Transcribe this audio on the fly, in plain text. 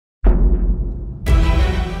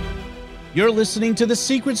You're listening to The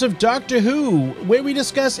Secrets of Doctor Who, where we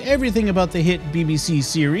discuss everything about the hit BBC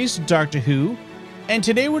series Doctor Who. And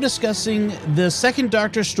today we're discussing the second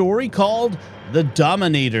Doctor story called The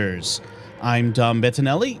Dominators. I'm Dom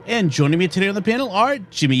Bettinelli, and joining me today on the panel are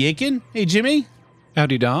Jimmy AKin. Hey, Jimmy.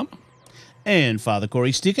 Howdy, Dom. And Father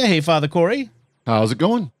Cory Sticha. Hey, Father Cory. How's it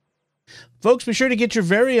going? Folks, be sure to get your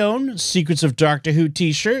very own Secrets of Doctor Who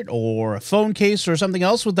t-shirt or a phone case or something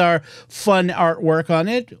else with our fun artwork on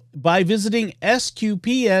it by visiting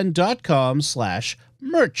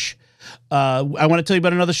sqpn.com/merch. I want to tell you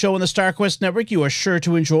about another show on the StarQuest Network you are sure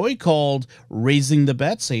to enjoy called Raising the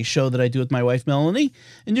Bets, a show that I do with my wife, Melanie.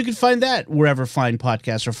 And you can find that wherever fine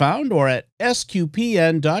podcasts are found or at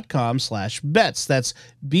sqpn.com/bets. That's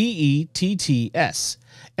BETTS.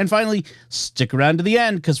 And finally, stick around to the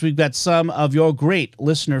end because we've got some of your great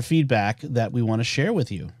listener feedback that we want to share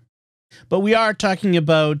with you. But we are talking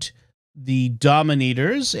about the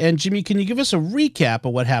Dominators. And Jimmy, can you give us a recap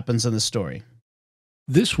of what happens in the story?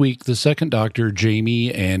 This week, the second Doctor,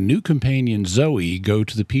 Jamie, and new companion Zoe go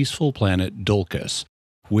to the peaceful planet Dulcus,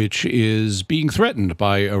 which is being threatened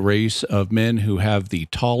by a race of men who have the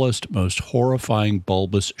tallest, most horrifying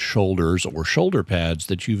bulbous shoulders or shoulder pads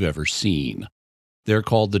that you've ever seen. They're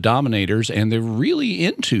called the Dominators, and they're really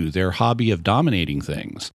into their hobby of dominating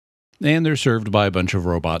things. And they're served by a bunch of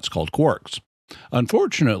robots called quarks.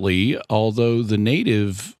 Unfortunately, although the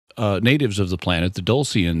natives of the planet, the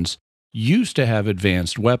Dulcians, used to have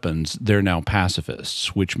advanced weapons, they're now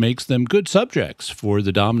pacifists, which makes them good subjects for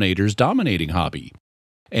the Dominators' dominating hobby.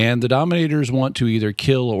 And the Dominators want to either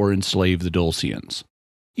kill or enslave the Dulcians.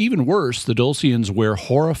 Even worse, the Dulcians wear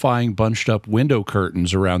horrifying bunched-up window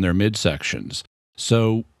curtains around their midsections.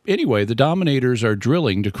 So anyway, the Dominators are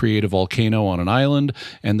drilling to create a volcano on an island,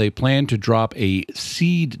 and they plan to drop a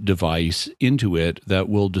seed device into it that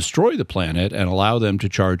will destroy the planet and allow them to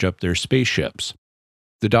charge up their spaceships.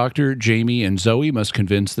 The Doctor, Jamie, and Zoe must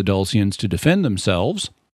convince the Dulcians to defend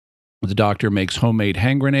themselves. The Doctor makes homemade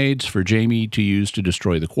hand grenades for Jamie to use to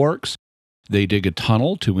destroy the quarks. They dig a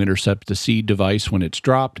tunnel to intercept the seed device when it's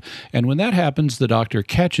dropped, and when that happens, the Doctor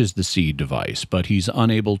catches the seed device, but he's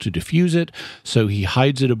unable to defuse it, so he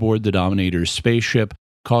hides it aboard the Dominator's spaceship,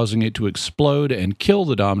 causing it to explode and kill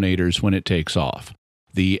the Dominators when it takes off.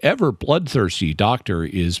 The ever-bloodthirsty Doctor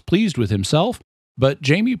is pleased with himself, but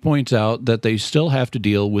Jamie points out that they still have to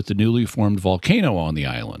deal with the newly formed volcano on the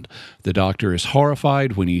island. The Doctor is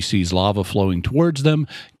horrified when he sees lava flowing towards them,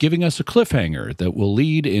 giving us a cliffhanger that will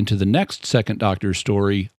lead into the next second Doctor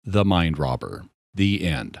story, The Mind Robber. The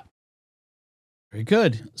end. Very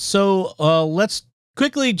good. So let's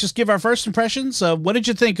quickly just give our first impressions. What did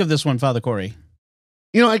you think of this one, Father Cory?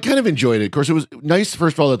 You know, I kind of enjoyed it. Of course, it was nice,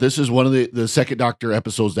 first of all, that this is one of the second Doctor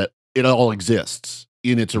episodes that it all exists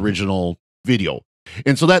in its original video.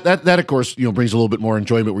 And so that of course, you know, brings a little bit more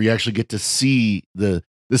enjoyment where you actually get to see the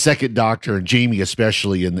second Doctor and Jamie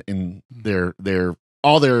especially in their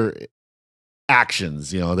all their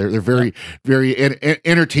actions. You know, they're very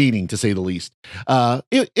entertaining to say the least.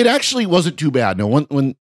 It actually wasn't too bad. No,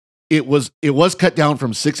 when it was cut down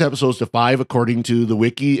from 6 episodes to 5 according to the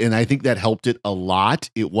wiki, and I think that helped it a lot.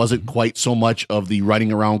 It wasn't quite so much of the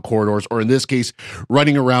running around corridors, or in this case,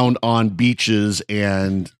 running around on beaches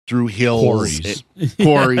and through hills,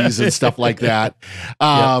 quarries and stuff like that.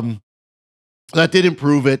 That did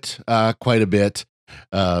improve it quite a bit.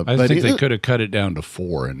 I think they could have cut it down to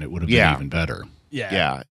 4, and it would have been even better.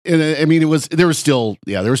 Yeah. And I mean, there was still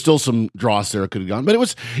some dross there it could have gone, but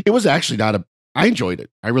it was actually not a. I enjoyed it.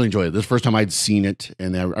 I really enjoyed it. This is the first time I'd seen it,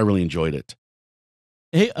 and I really enjoyed it.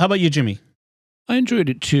 Hey, how about you, Jimmy? I enjoyed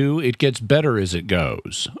it too. It gets better as it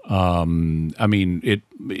goes. I mean,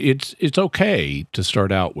 it's okay to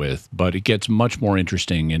start out with, but it gets much more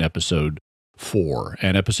interesting in episode 4,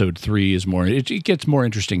 and episode 3 is more. It gets more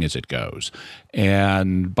interesting as it goes,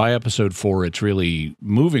 and by episode 4, it's really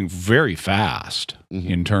moving very fast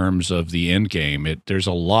in terms of the end game. There's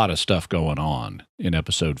a lot of stuff going on in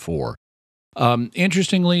episode 4.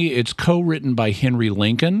 Interestingly, it's co-written by Henry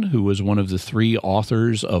Lincoln, who was one of the 3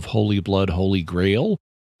 authors of Holy Blood, Holy Grail.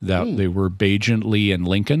 They were Bajantley and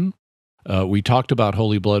Lincoln. We talked about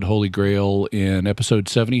Holy Blood, Holy Grail in episode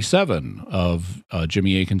 77 of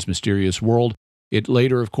Jimmy Akin's Mysterious World. It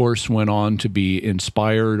later, of course, went on to be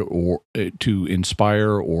inspired or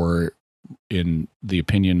in the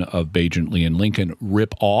opinion of Bajantley and Lincoln,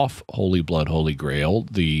 rip off Holy Blood, Holy Grail,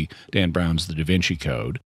 Dan Brown's The Da Vinci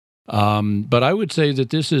Code. But I would say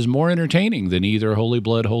that this is more entertaining than either Holy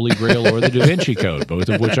Blood, Holy Grail or the Da Vinci Code, both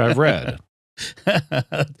of which I've read.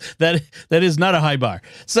 That is not a high bar.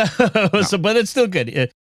 So, but it's still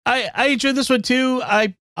good. I enjoyed this one too.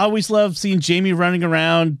 I I always love seeing Jamie running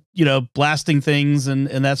around, blasting things and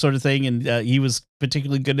that sort of thing. And he was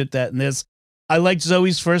particularly good at that in this. I liked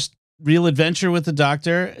Zoe's first real adventure with the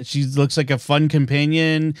Doctor. She looks like a fun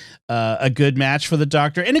companion, a good match for the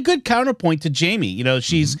Doctor, and a good counterpoint to Jamie.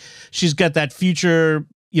 She's got that future,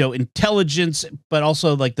 intelligence, but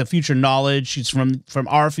also like the future knowledge. She's from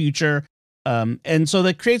our future. And so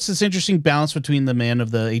that creates this interesting balance between the man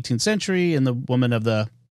of the 18th century and the woman of the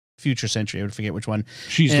future century. I would forget which one.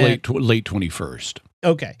 She's late 21st.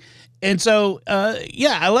 Okay. And so,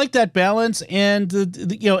 I like that balance. And,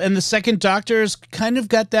 and the second Doctor's kind of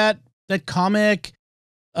got that comic.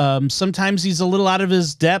 Sometimes he's a little out of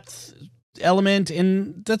his depth element.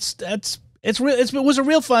 And it was a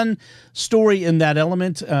real fun story in that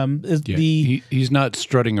element. He's not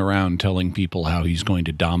strutting around telling people how he's going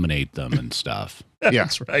to dominate them and stuff. Yeah,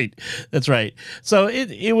 that's right. So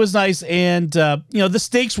it was nice, and the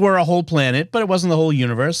stakes were a whole planet, but it wasn't the whole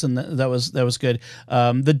universe, and that was good.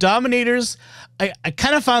 The Dominators, I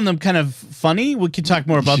kind of found them kind of funny. We could talk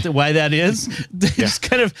more about why that is. It's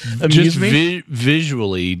kind of amused me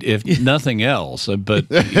visually, if nothing else. But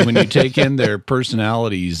when you take in their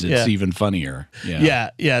personalities, it's even funnier.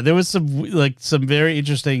 Yeah. There was some very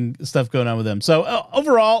interesting stuff going on with them. So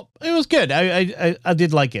overall, it was good. I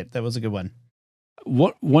did like it. That was a good one.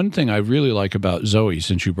 One thing I really like about Zoe,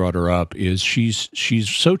 since you brought her up, is she's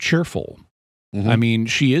so cheerful. Mm-hmm. I mean,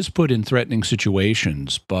 she is put in threatening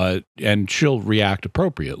situations, and she'll react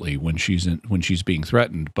appropriately when she's being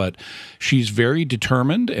threatened. But she's very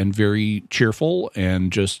determined and very cheerful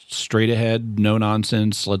and just straight ahead, no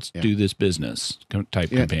nonsense. Let's do this business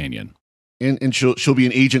type companion. And she'll be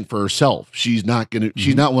an agent for herself. She's not gonna. Mm-hmm.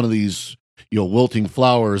 She's not one of these wilting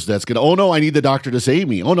flowers that's gonna, oh no, I need the Doctor to save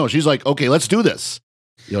me. Oh no, she's like, okay, let's do this.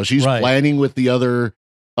 She's planning with the other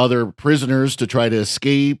prisoners to try to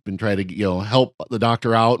escape and try to help the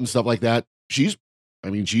Doctor out and stuff like that. She's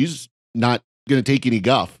not gonna take any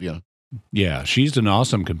guff. Yeah, she's an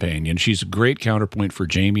awesome companion. She's a great counterpoint for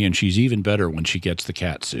Jamie, and she's even better when she gets the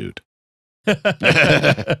cat suit.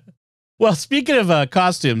 Well, speaking of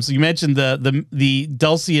costumes, you mentioned the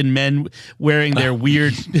Dulcian men wearing their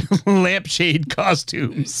weird lampshade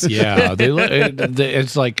costumes. Yeah,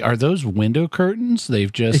 it's like, are those window curtains?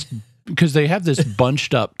 They've just, because they have this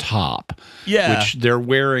bunched up top, which they're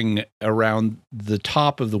wearing around the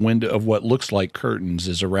top of the window of what looks like curtains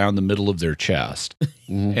is around the middle of their chest.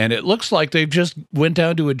 Mm-hmm. And it looks like they've just went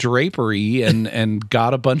down to a drapery and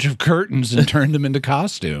got a bunch of curtains and turned them into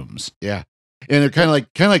costumes. Yeah. And they're kind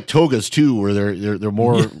of like togas too, where they're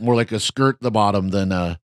more like a skirt at the bottom than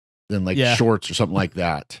shorts or something like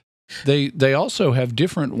that. They also have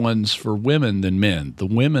different ones for women than men. The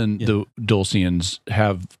women, the Dulcians,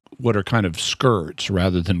 have what are kind of skirts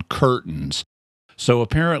rather than curtains. So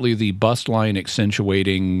apparently the bust line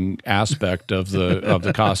accentuating aspect of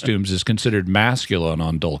the costumes is considered masculine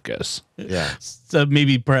on Dulcus. Yeah. So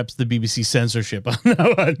maybe perhaps the BBC censorship on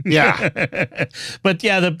that one. Yeah. But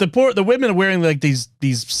the women are wearing like these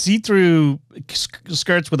see-through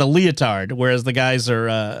skirts with a leotard, whereas the guys are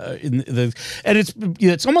and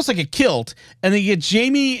it's almost like a kilt. And then you get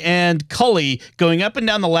Jamie and Cully going up and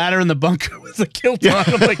down the ladder in the bunker with the kilt on.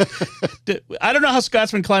 I'm like, I don't know how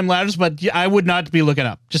Scotsmen climb ladders, but I would not be looking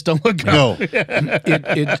up. Just don't look up. No.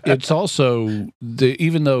 It's also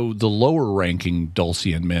even though the lower ranking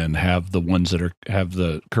Dulcian men have the ones that have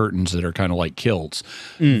the curtains that are kind of like kilts.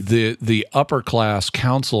 The upper class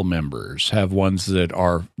council members have ones that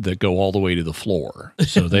go all the way to the floor.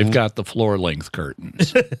 So they've got the floor length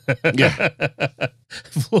curtains. Yeah.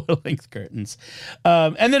 Floor length curtains.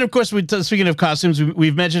 And then of course, speaking of costumes,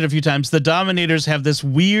 we've mentioned a few times, the Dominators have this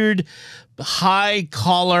weird high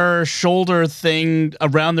collar shoulder thing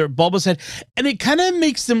around their bulbous head. And it kind of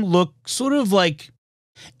makes them look sort of like,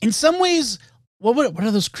 in some ways, what are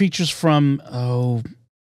those creatures from?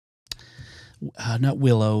 Not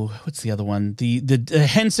Willow. What's the other one? The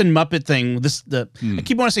Henson Muppet thing. I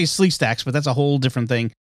keep wanting to say Sleestacks, but that's a whole different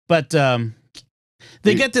thing. But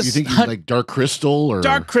they get this. You think like Dark Crystal or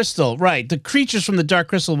Dark Crystal? Right. The creatures from the Dark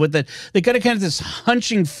Crystal with that. They got a kind of this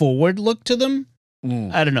hunching forward look to them.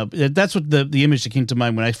 I don't know. That's what the image that came to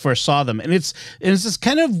mind when I first saw them, and it's this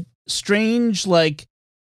kind of strange, like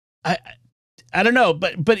I don't know,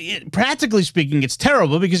 but practically speaking, it's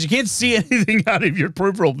terrible because you can't see anything out of your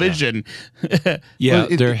peripheral vision. Yeah,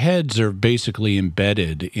 their heads are basically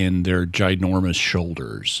embedded in their ginormous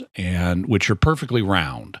shoulders, and which are perfectly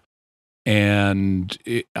round. And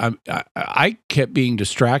I kept being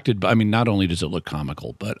distracted. I mean, not only does it look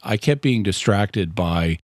comical, but I kept being distracted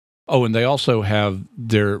by. Oh, and they also have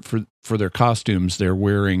for their costumes, they're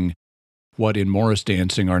wearing what in Morris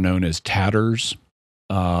dancing are known as tatters.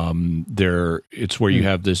 It's where you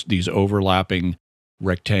have these overlapping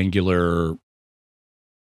rectangular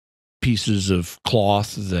pieces of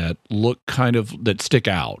cloth that stick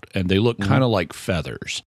out, and they look kind of like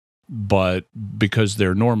feathers, but because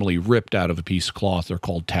they're normally ripped out of a piece of cloth, they're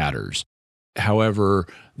called tatters. However,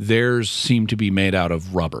 theirs seem to be made out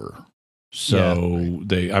of rubber. So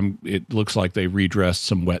it looks like they redressed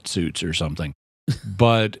some wetsuits or something.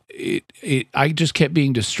 But I just kept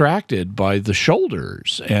being distracted by the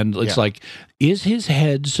shoulders, and it's like, is his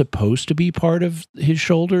head supposed to be part of his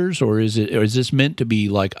shoulders, or is this meant to be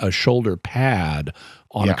like a shoulder pad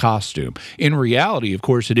on a costume? In reality, of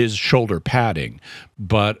course, it is shoulder padding,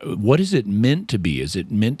 but what is it meant to be? Is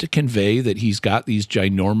it meant to convey that he's got these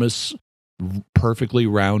ginormous, perfectly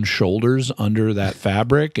round shoulders under that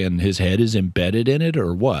fabric, and his head is embedded in it,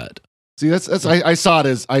 or what? See, I just saw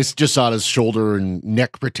it as shoulder and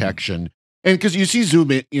neck protection, and because you see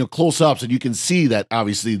zoom in, close ups, and you can see that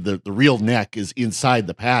obviously the real neck is inside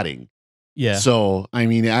the padding. Yeah. So I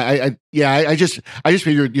mean, I just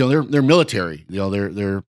figured, they're military,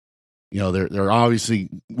 they're obviously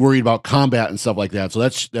worried about combat and stuff like that. So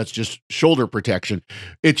that's just shoulder protection.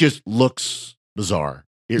 It just looks bizarre.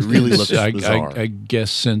 It really looks bizarre. I guess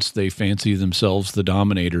since they fancy themselves the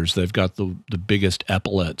Dominators, they've got the biggest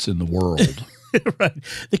epaulets in the world. Right.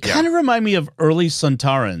 They kind of remind me of early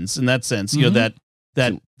Suntarans in that sense. That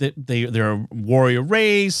they're a warrior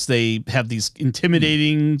race. They have these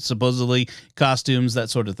intimidating, supposedly, costumes, that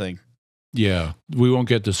sort of thing. Yeah. We won't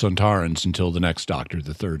get the Suntarans until the next Doctor,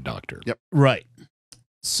 the third Doctor. Yep. Right.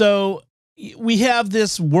 So we have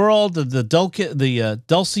this world of the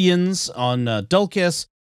Dulcians on Dulcus.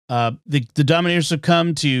 The Dominators have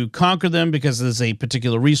come to conquer them because there's a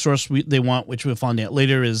particular resource they want, which we'll find out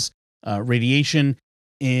later is radiation.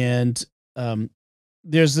 And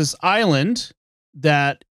there's this island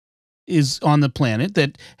that is on the planet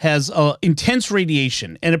that has intense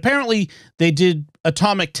radiation. And apparently they did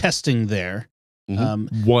atomic testing there. One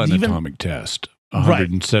atomic test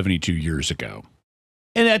 172 years ago.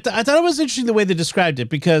 And I thought it was interesting the way they described it,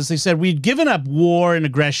 because they said we'd given up war and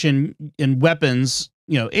aggression and weapons,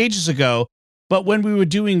 ages ago. But when we were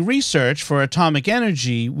doing research for atomic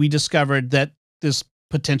energy, we discovered that this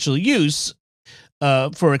potential use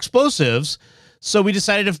for explosives. So we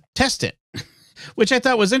decided to test it, which I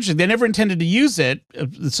thought was interesting. They never intended to use it,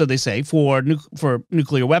 so they say, for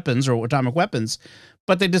nuclear weapons or atomic weapons,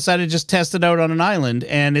 but they decided to just test it out on an island,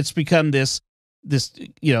 and it's become this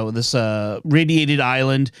radiated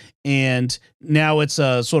island, and now it's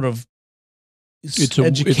a sort of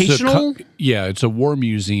educational. It's a war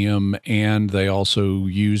museum, and they also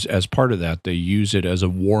use, as part of that, they use it as a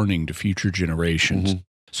warning to future generations.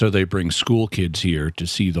 So they bring school kids here to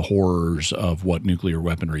see the horrors of what nuclear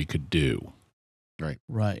weaponry could do.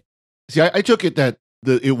 Right. See, I took it that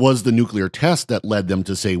it was the nuclear test that led them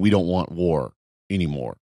to say, we don't want war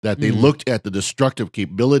anymore. That they looked at the destructive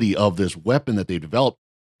capability of this weapon that they developed,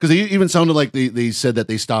 because they even sounded like they said that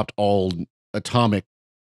they stopped all atomic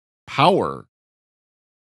power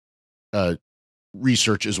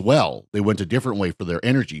research as well. They went a different way for their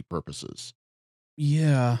energy purposes.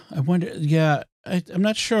 Yeah, I wonder. Yeah, I'm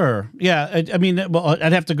not sure. Yeah, I mean, well,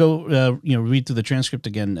 I'd have to go, read through the transcript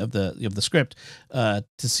again of the script to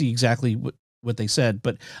see exactly what they said.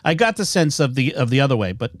 But I got the sense of the other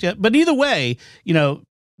way. But either way,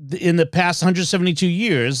 in the past 172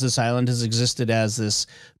 years, this island has existed as this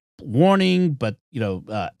warning, but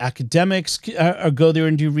academics go there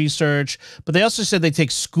and do research. But they also said they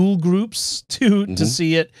take school groups to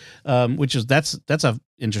see it, which is that's a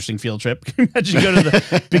interesting field trip. Can you imagine go to the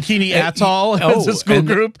Bikini Atoll as a school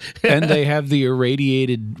group? And they have the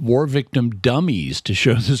irradiated war victim dummies to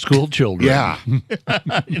show the school children. Yeah.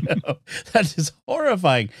 I know. That is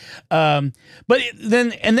horrifying. But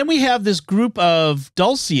then we have this group of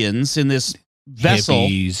Dulcians in this vessel.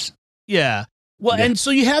 Hippies. Yeah. Well, and so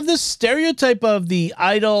you have this stereotype of the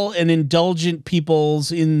idle and indulgent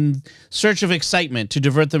peoples in search of excitement to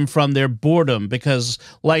divert them from their boredom because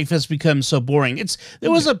life has become so boring. There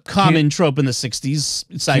was a common trope in the 60s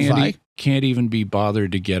sci-fi. Can't even be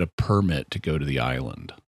bothered to get a permit to go to the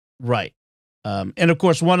island. Right. And of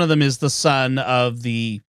course, one of them is the son of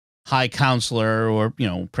the high counselor or,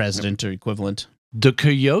 president or equivalent. The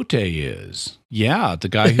coyote is. Yeah, the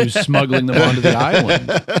guy who's smuggling them onto the island.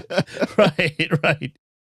 Right.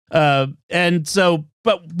 And so,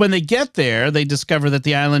 but when they get there, they discover that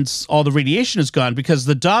the island's, all the radiation is gone because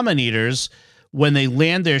the Dominators, when they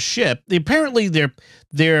land their ship, their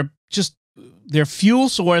fuel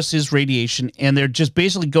source is radiation, and they're just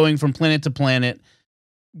basically going from planet to planet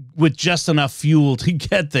with just enough fuel to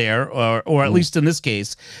get there, or at least in this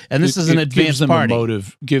case. And this is an advanced party.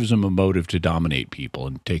 Gives them a motive to dominate people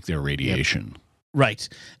and take their radiation. Yep. Right.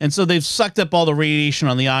 And so they've sucked up all the radiation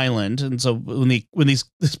on the island. And so when these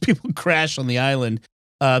people crash on the island,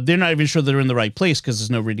 they're not even sure they're in the right place because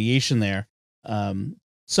there's no radiation there.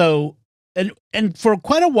 So for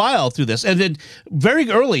quite a while through this, and then very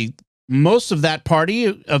early, most of that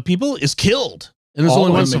party of people is killed. And there's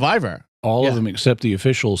only one survivor. All of them except the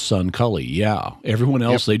official son, Cully. Yeah. Everyone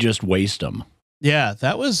else, they just waste them. Yeah,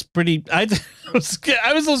 that was pretty. I was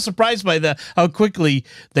a little surprised by how quickly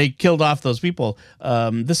they killed off those people.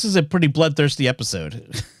 This is a pretty bloodthirsty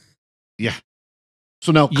episode. Yeah.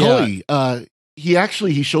 So now Cully,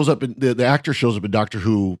 he shows up in the actor shows up in Doctor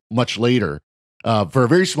Who much later for a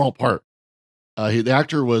very small part. The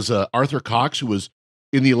actor was Arthur Cox, who was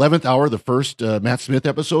in the 11th Hour, the first Matt Smith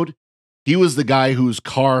episode. He was the guy whose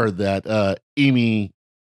car that Amy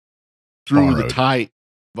threw the tie.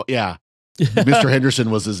 Yeah. Mr. Henderson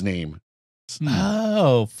was his name.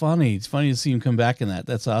 Oh, funny. It's funny to see him come back in that.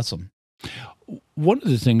 That's awesome. One of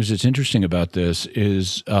the things that's interesting about this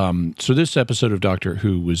is, so this episode of Doctor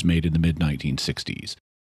Who was made in the mid-1960s.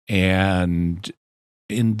 And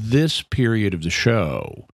in this period of the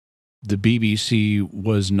show, the BBC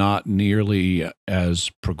was not nearly as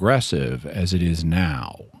progressive as it is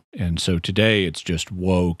now. And so today it's just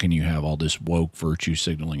woke, and you have all this woke virtue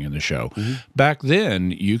signaling in the show. Mm-hmm. Back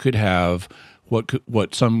then, you could have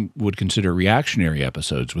what some would consider reactionary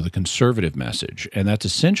episodes with a conservative message. And that's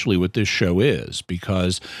essentially what this show is,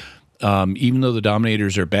 because even though the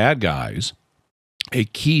Dominators are bad guys, a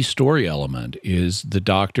key story element is the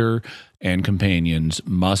Doctor and companions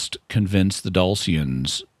must convince the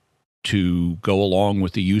Dulcians to go along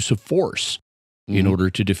with the use of force in order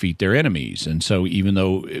to defeat their enemies. And so even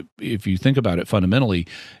though, if you think about it fundamentally,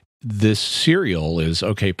 this serial is,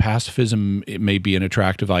 okay, pacifism, it may be an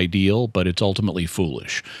attractive ideal, but it's ultimately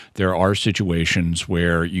foolish. There are situations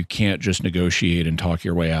where you can't just negotiate and talk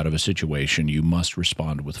your way out of a situation. You must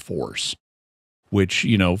respond with force, which,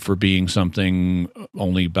 for being something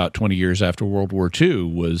only about 20 years after World War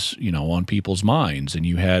II was, on people's minds. And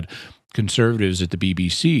you had conservatives at the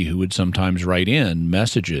BBC who would sometimes write in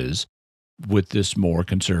messages with this more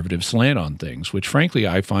conservative slant on things, which frankly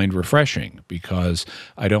I find refreshing, because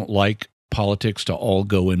I don't like politics to all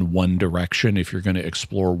go in one direction. If you're going to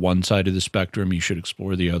explore one side of the spectrum, you should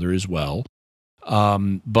explore the other as well.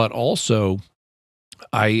 But also,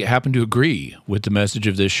 I happen to agree with the message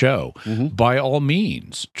of this show. Mm-hmm. By all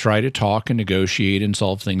means, try to talk and negotiate and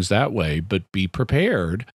solve things that way, but be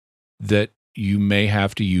prepared that you may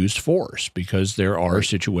have to use force, because there are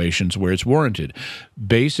situations where it's warranted.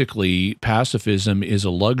 Basically, pacifism is a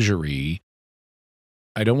luxury.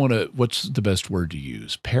 I don't want to, what's the best word to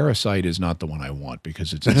use? Parasite is not the one I want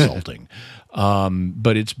because it's insulting.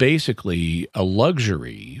 But it's basically a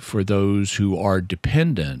luxury for those who are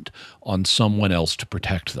dependent on someone else to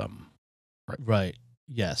protect them. Right.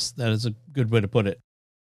 Yes, that is a good way to put it.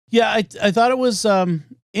 Yeah, I thought it was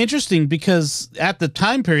interesting because at the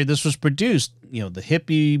time period this was produced, the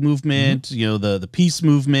hippie movement, the peace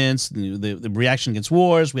movements, the reaction against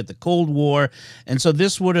wars. We had the Cold War. And so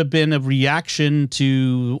this would have been a reaction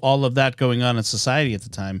to all of that going on in society at the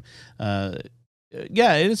time.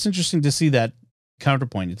 Yeah, it's interesting to see that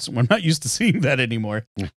counterpoint. We're not used to seeing that anymore.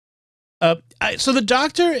 So the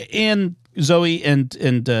Doctor and Zoe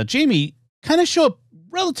and Jamie kind of show up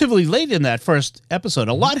relatively late in that first episode.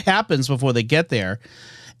 A lot happens before they get there.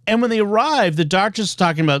 And when they arrive, the Doctor's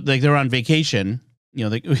talking about, like, they're on vacation.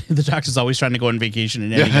 The Doctor's always trying to go on vacation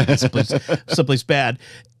and ending someplace bad.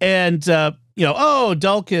 And,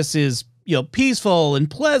 Dulcus is, peaceful and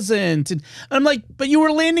pleasant. And I'm like, but you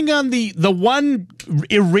were landing on the one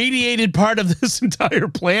irradiated part of this entire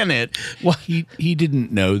planet. Well, he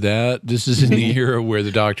didn't know that. This is in the era where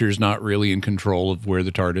the Doctor's not really in control of where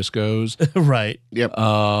the TARDIS goes. Right. Yep.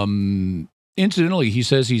 Incidentally, he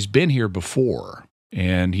says he's been here before,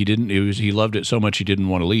 and he loved it so much he didn't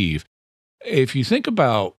want to leave. If you think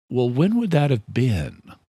about, well, when would that have been?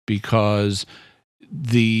 Because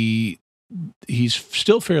he's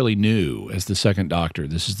still fairly new as the Second Doctor.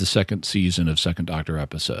 This is the second season of Second Doctor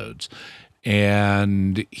episodes.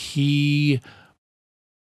 And in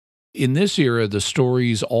this era, the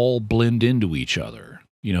stories all blend into each other.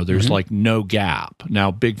 There's like no gap.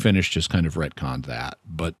 Now, Big Finish just kind of retconned that.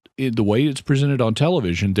 But the way it's presented on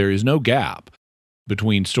television, there is no gap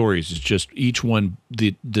between stories. It's just each one,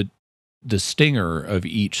 the stinger of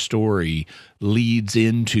each story leads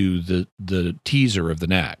into the teaser of the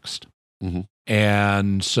next. Mm-hmm.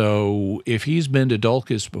 And so if he's been to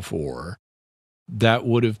Dulcus before, that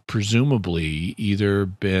would have presumably either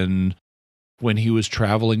been when he was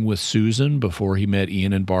traveling with Susan before he met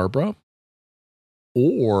Ian and Barbara,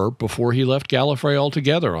 or before he left Gallifrey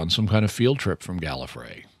altogether on some kind of field trip from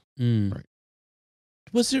Gallifrey. Right.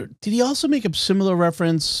 Did he also make a similar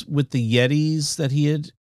reference with the Yetis that he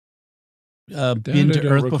had been to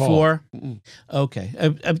Earth before? Okay.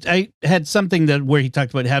 I had something where he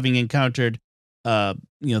talked about having encountered the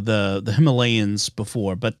Himalayans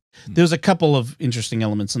before, but there's a couple of interesting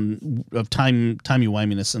elements of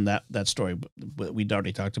timey-wiminess in that story that we'd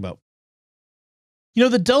already talked about.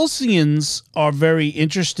 The Dulcians are very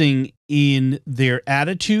interesting in their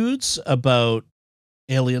attitudes about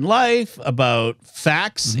alien life, about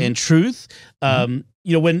facts and truth. When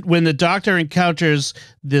the Doctor encounters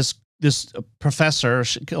this professor,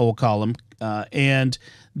 we'll call him, and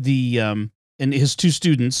his two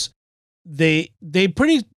students, they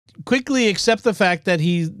pretty quickly accept the fact that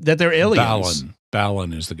they're aliens.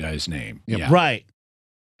 Balin is the guy's name. Yeah. Right.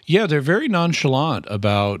 Yeah, they're very nonchalant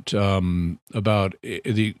about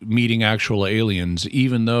the meeting actual aliens,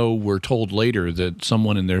 even though we're told later that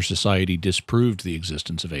someone in their society disproved the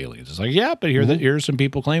existence of aliens. It's like, yeah, but here's some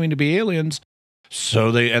people claiming to be aliens,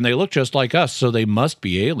 they look just like us, so they must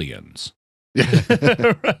be aliens.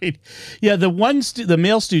 Right. Yeah, the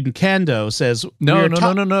male student Kando says no.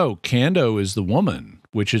 Kando is the woman,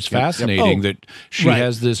 which is fascinating that she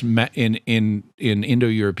has this in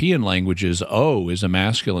Indo-European languages. O is a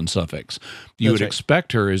masculine suffix. You would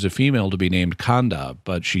expect her as a female to be named Kanda,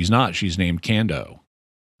 but she's not. She's named Kando.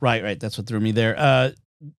 Right. That's what threw me there.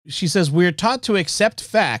 She says, we're taught to accept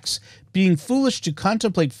facts, being foolish to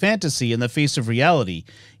contemplate fantasy in the face of reality.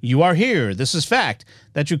 You are here. This is fact.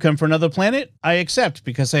 That you come from another planet, I accept,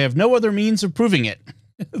 because I have no other means of proving it.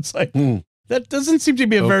 It's like, that doesn't seem to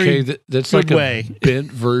be a very that's good like way. A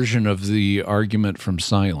bent version of the argument from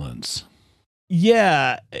Silence.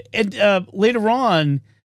 Yeah. And later on,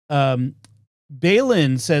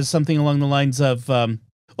 Balin says something along the lines of,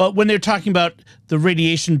 when they're talking about the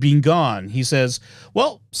radiation being gone, he says,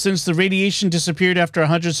 well, since the radiation disappeared after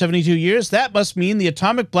 172 years, that must mean the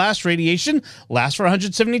atomic blast radiation lasts for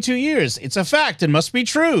 172 years. It's a fact and must be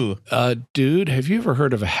true. Dude, have you ever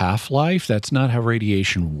heard of a half-life? That's not how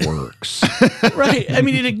radiation works. Right. I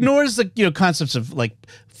mean, it ignores the concepts of like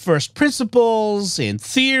first principles and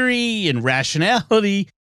theory and rationality.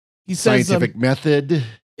 He says scientific method.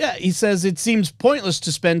 Yeah, he says it seems pointless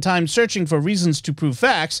to spend time searching for reasons to prove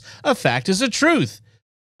facts. A fact is a truth.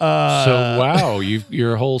 So, wow,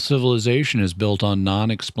 your whole civilization is built on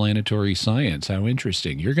non-explanatory science. How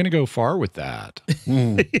interesting. You're going to go far with that.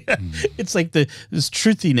 It's like this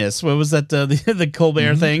truthiness. What was that, the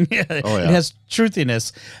Colbert thing? It has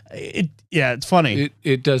truthiness. It's funny.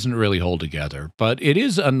 It doesn't really hold together, but it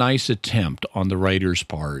is a nice attempt on the writer's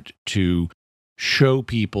part to show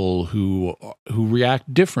people who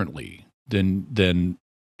react differently than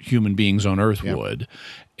human beings on Earth would,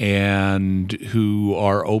 and who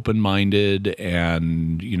are open-minded,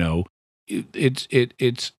 and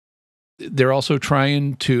they're also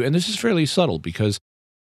trying to, and this is fairly subtle because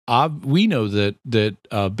we know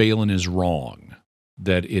that Balin is wrong,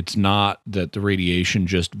 that it's not that the radiation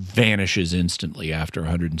just vanishes instantly after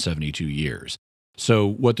 172 years. So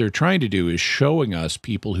what they're trying to do is showing us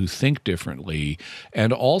people who think differently,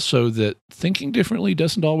 and also that thinking differently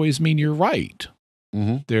doesn't always mean you're right.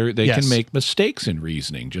 They can make mistakes in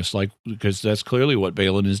reasoning, just like, because that's clearly what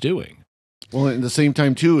Balin is doing. Well, at the same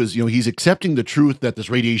time, too, is he's accepting the truth that this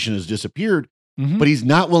radiation has disappeared, but he's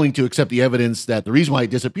not willing to accept the evidence that the reason why it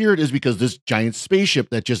disappeared is because this giant spaceship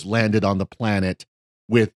that just landed on the planet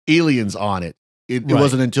with aliens on it. It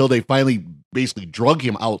wasn't until they finally basically drug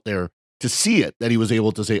him out there to see it that he was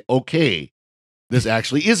able to say, okay, this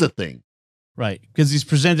actually is a thing. Right, because he's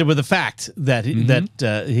presented with a fact that he has that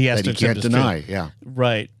to he accept can't deny. Truth. Yeah,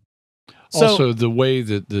 right. Also, the way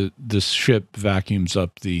that the ship vacuums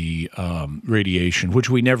up the radiation, which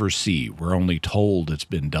we never see, we're only told it's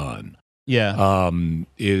been done. Yeah,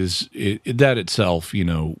 that itself,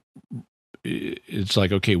 it's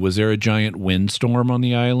like, okay, was there a giant windstorm on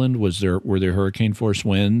the island? Were there hurricane force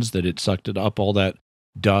winds that it sucked it up all that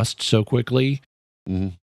dust so quickly?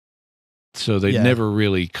 So they never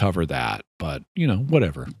really cover that, but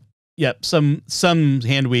whatever. Yep, some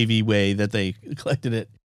hand wavy way that they collected it.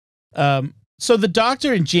 So the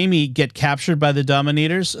Doctor and Jamie get captured by the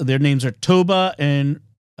Dominators. Their names are Toba and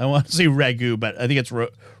I want to say Ragu, but I think it's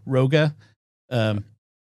Roga. Rago,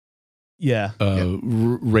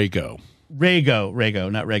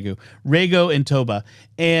 not Ragu. Rago and Toba,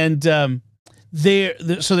 and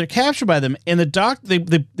so they're captured by them, and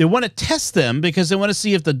they want to test them because they want to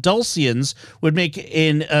see if the Dulcians would make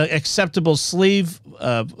an acceptable slave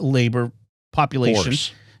labor population.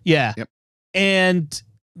 Force. Yeah. Yep. And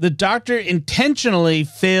the doctor intentionally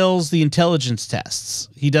fails the intelligence tests.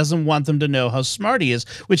 He doesn't want them to know how smart he is,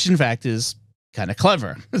 which in fact is kind of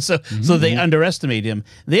clever. So they underestimate him.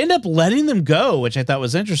 They end up letting them go, which I thought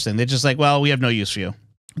was interesting. They're just like, well, we have no use for you.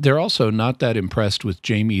 They're also not that impressed with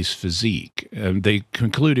Jamie's physique. They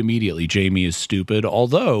conclude immediately Jamie is stupid,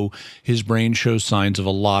 although his brain shows signs of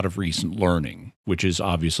a lot of recent learning, which is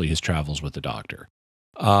obviously his travels with the doctor.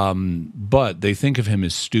 But they think of him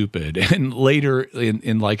as stupid. And later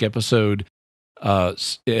in like episode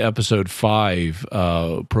 5,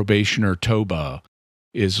 probationer Toba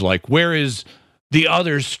is like, where is the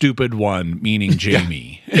other stupid one, meaning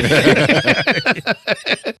Jamie?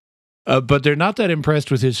 But they're not that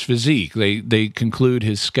impressed with his physique. They conclude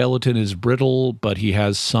his skeleton is brittle, but he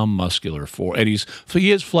has some muscular force, and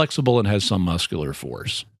he is flexible and has some muscular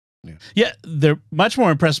force. Yeah, they're much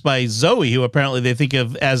more impressed by Zoe, who apparently they think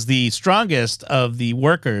of as the strongest of the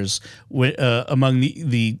workers among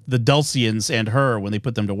the Dulcians and her when they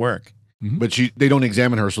put them to work. Mm-hmm. But they don't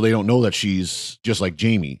examine her, so they don't know that she's just like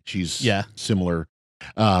Jamie. She's similar.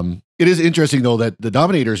 It is interesting, though, that the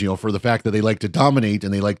Dominators, for the fact that they like to dominate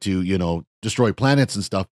and they like to, destroy planets and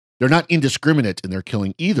stuff, they're not indiscriminate in their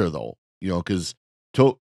killing either, though, because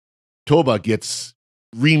Toba gets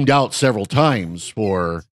reamed out several times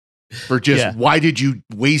for just, why did you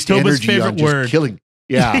waste Toba's energy on just killing?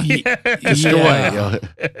 Yeah. Destroy.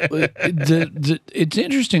 It's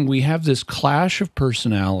interesting. We have this clash of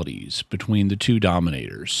personalities between the two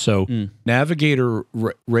Dominators. So Navigator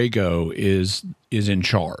Rhaego is in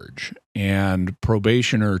charge, and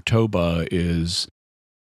Probationer Toba is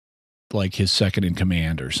like his second in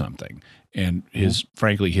command or something, and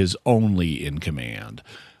frankly his only in command,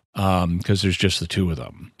 because there's just the two of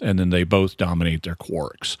them, and then they both dominate their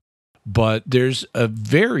quarks. But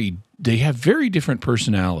they have very different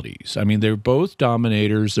personalities. I mean, they're both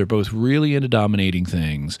Dominators. They're both really into dominating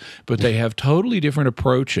things, but they have totally different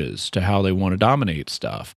approaches to how they want to dominate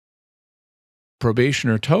stuff.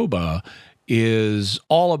 Probationer Toba is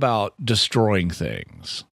all about destroying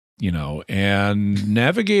things, and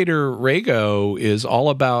Navigator Rhaego is all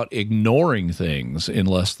about ignoring things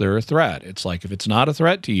unless they're a threat. It's like, if it's not a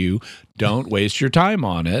threat to you, don't waste your time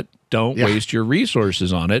on it. Don't waste your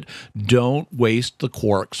resources on it. Don't waste the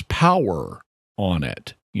quark's power on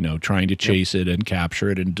it, trying to chase it and capture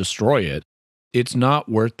it and destroy it. It's not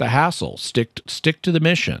worth the hassle. Stick to the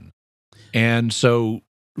mission. And so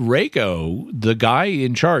Rhaego, the guy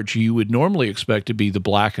in charge you would normally expect to be the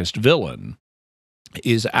blackest villain,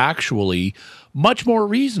 is actually much more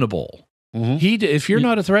reasonable. Mm-hmm. If you're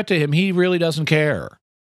not a threat to him, he really doesn't care.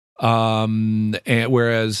 And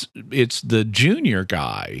whereas it's the junior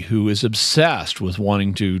guy who is obsessed with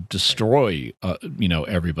wanting to destroy,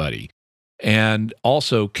 everybody, and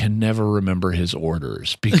also can never remember his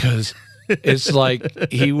orders, because it's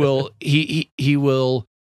like he will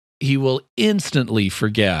instantly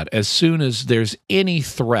forget as soon as there's any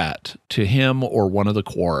threat to him or one of the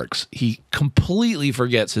quarks. He completely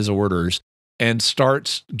forgets his orders and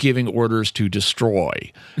starts giving orders to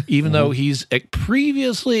destroy, even though he's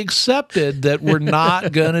previously accepted that we're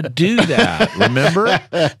not going to do that. Remember?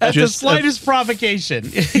 At the slightest provocation.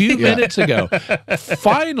 A few minutes ago.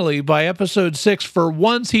 Finally, by episode 6, for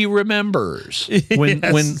once he remembers.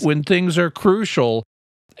 When things are crucial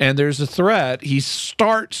and there's a threat, he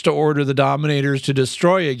starts to order the Dominators to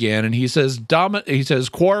destroy again, and he says,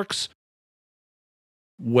 quarks,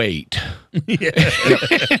 wait.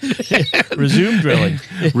 Resume drilling.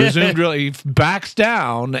 Resume drilling. He backs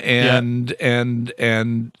down and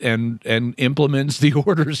implements the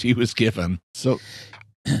orders he was given. So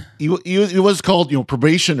he was called,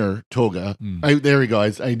 Probationer Toga. There we go.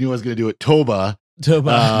 I knew I was going to do it. Toba.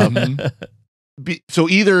 So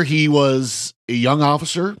either he was a young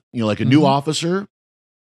officer, like a new officer,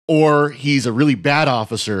 or he's a really bad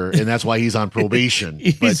officer, and that's why he's on probation.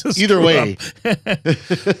 But either way.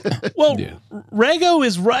 Well, Rhaego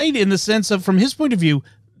is right in the sense of, from his point of view,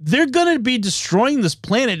 they're going to be destroying this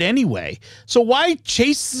planet anyway. So why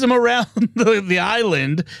chase them around the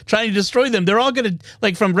island trying to destroy them? They're all going to,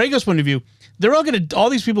 like, from Rhaego's point of view, all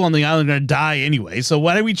these people on the island are going to die anyway. So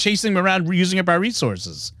why are we chasing them around using up our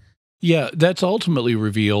resources? Yeah, that's ultimately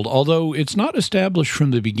revealed, although it's not established from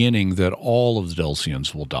the beginning that all of the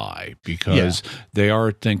Dulcians will die, because they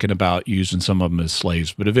are thinking about using some of them as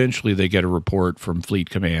slaves, but eventually they get a report from Fleet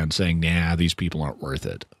Command saying, nah, these people aren't worth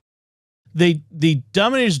it. the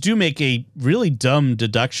Dominators do make a really dumb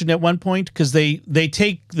deduction at one point, because they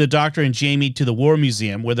take the Doctor and Jamie to the War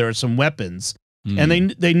Museum where there are some weapons, and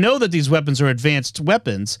they know that these weapons are advanced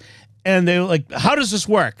weapons, and they're like, how does this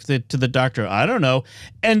work? To the Doctor, I don't know.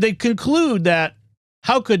 And they conclude that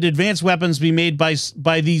how could advanced weapons be made by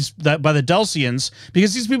the Dulcians,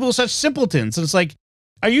 because these people are such simpletons? And it's like,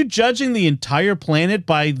 are you judging the entire planet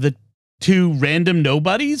by the two random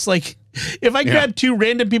nobodies? Like, if I grabbed two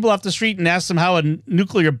random people off the street and asked them how a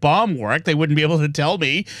nuclear bomb worked, they wouldn't be able to tell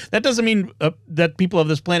me. That doesn't mean that people of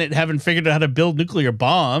this planet haven't figured out how to build nuclear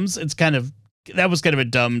bombs. That was kind of a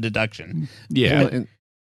dumb deduction. Yeah. Well,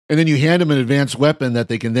 and then you hand them an advanced weapon that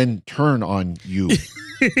they can then turn on you.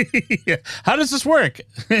 Yeah. How does this work?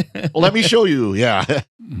 Well, let me show you. Yeah.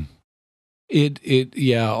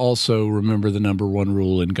 Also remember the number one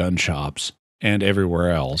rule in gun shops and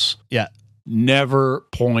everywhere else. Yeah. Never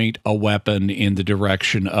point a weapon in the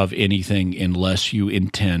direction of anything unless you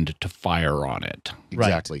intend to fire on it.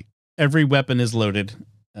 Exactly. Right. Every weapon is loaded.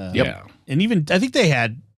 Yeah. And even, I think they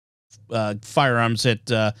had firearms at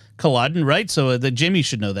Culloden, right? So the Jamie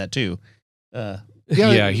should know that too.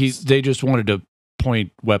 They just wanted to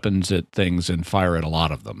point weapons at things and fire at a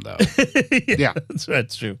lot of them, though. Yeah.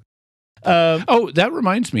 That's true. That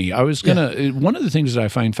reminds me. I was one of the things that I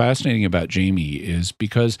find fascinating about Jamie is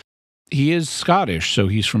because he is Scottish, so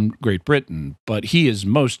he's from Great Britain, but he is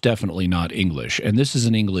most definitely not English. And this is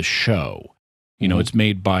an English show. You know, it's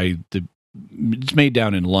made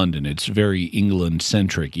down in London. It's very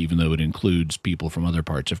England-centric, even though it includes people from other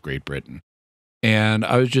parts of Great Britain. And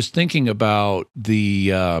I was just thinking about it's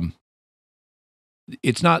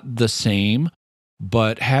not the same,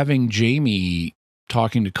 but having Jamie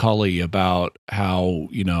talking to Cully about how,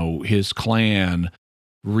 his clan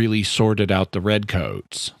really sorted out the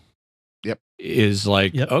redcoats. Is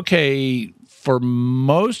like, okay, for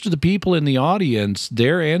most of the people in the audience,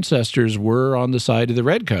 their ancestors were on the side of the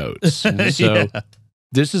redcoats. So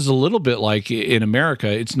this is a little bit like in America,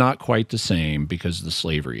 it's not quite the same because of the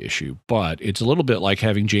slavery issue, but it's a little bit like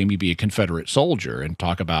having Jamie be a Confederate soldier and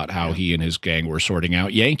talk about how he and his gang were sorting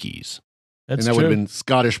out Yankees. That would have been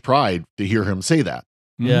Scottish pride to hear him say that.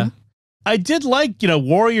 Yeah. I did like,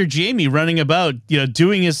 Warrior Jamie running about,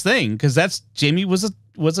 doing his thing, because Jamie was a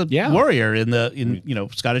warrior in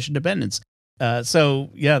Scottish independence.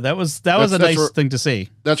 That was a nice thing to see.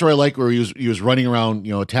 That's where I like where he was running around,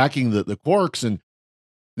 attacking the Quarks, and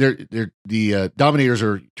the Dominators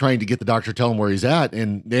are trying to get the Doctor to tell him where he's at,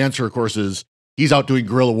 and the answer, of course, is he's out doing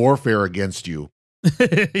guerrilla warfare against you.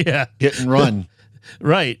 Yeah, hit and run.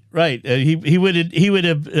 Right. He would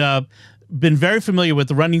have been very familiar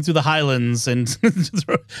with running through the Highlands and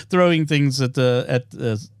throwing things at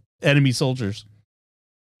enemy soldiers.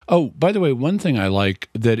 Oh, by the way, one thing I like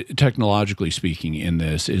that technologically speaking in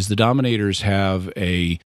this is the Dominators have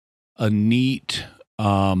a neat.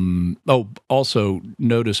 Also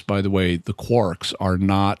notice, by the way, the Quarks are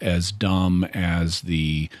not as dumb as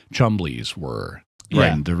the Chumblies were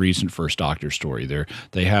in the recent First Doctor story.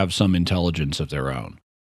 They have some intelligence of their own.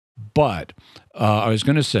 But I was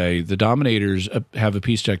going to say the Dominators have a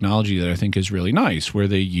piece of technology that I think is really nice, where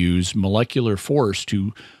they use molecular force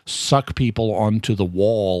to suck people onto the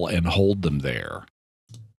wall and hold them there.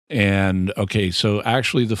 And, okay, so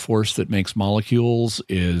actually the force that makes molecules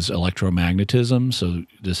is electromagnetism. So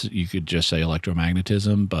you could just say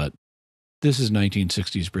electromagnetism, but this is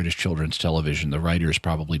 1960s British children's television. The writers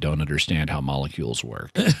probably don't understand how molecules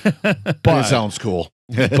work. But it sounds cool.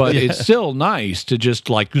 But it's still nice to just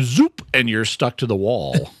like zoop and you're stuck to the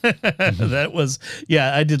wall. That was,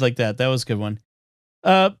 I did like that. That was a good one.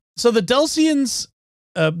 So the Dulcians,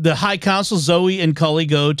 the High Council, Zoe and Cully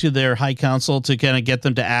go to their High Council to kind of get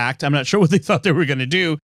them to act. I'm not sure what they thought they were going to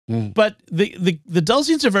do. But the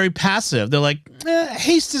Dulcians are very passive. They're like,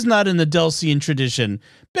 haste is not in the Dulcian tradition.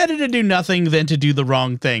 Better to do nothing than to do the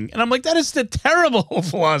wrong thing. And I'm like, that is the terrible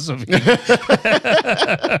philosophy.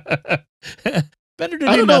 Better to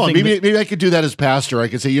do nothing. Maybe I could do that as pastor. I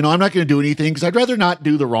could say, I'm not going to do anything because I'd rather not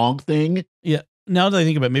do the wrong thing. Yeah. Now that I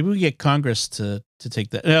think about it, maybe we get Congress to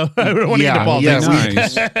take that. No, I don't want to get into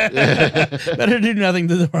politics. Nice. Better do nothing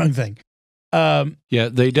than the wrong thing.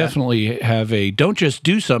 They definitely have a don't just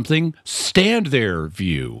do something, stand there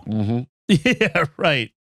view. Mm-hmm. Yeah,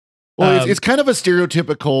 right. Well, it's kind of a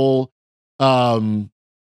stereotypical Garden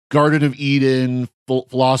of Eden,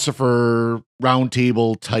 philosopher, round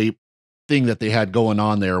table type thing that they had going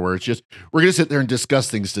on there, where it's just, we're going to sit there and discuss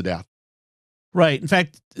things to death. Right. In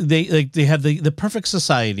fact, they have the perfect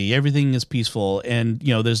society. Everything is peaceful, and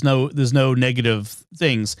there's no negative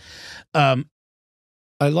things. I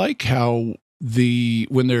like how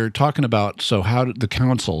when they're talking about, the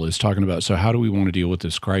council is talking about, so how do we want to deal with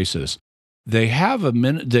this crisis? They have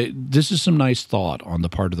this is some nice thought on the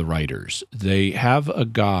part of the writers. They have a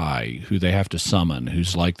guy who they have to summon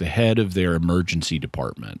who's like the head of their emergency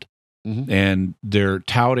department. Mm-hmm. And they're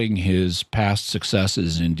touting his past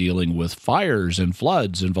successes in dealing with fires and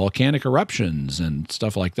floods and volcanic eruptions and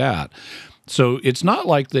stuff like that. So it's not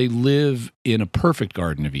like they live in a perfect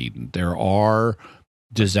Garden of Eden. There are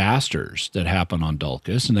disasters that happen on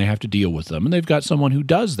Dulcus, and they have to deal with them. And they've got someone who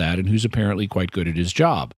does that and who's apparently quite good at his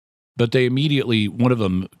job. But they immediately, one of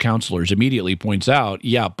them, counselors, immediately points out,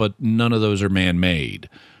 yeah, but none of those are man-made.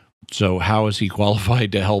 So how is he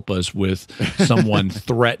qualified to help us with someone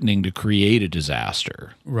threatening to create a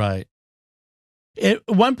disaster? Right. At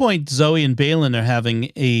one point, Zoe and Balin are having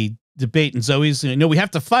a debate, and Zoe's, no, we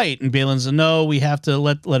have to fight. And Balin's, no, we have to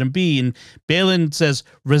let him be. And Balin says,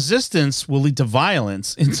 resistance will lead to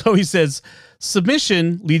violence. And Zoe says,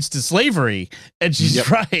 submission leads to slavery. And she's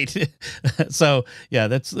right. So, yeah,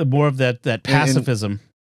 that's more of that pacifism.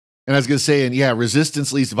 And I was going to say,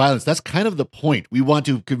 resistance leads to violence. That's kind of the point. We want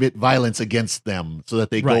to commit violence against them so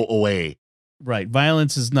that they go away. Right.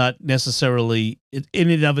 Violence is not necessarily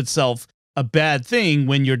in and of itself a bad thing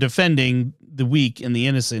when you're defending the weak and the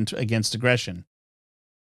innocent against aggression.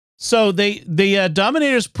 So the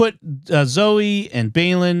Dominators put Zoe and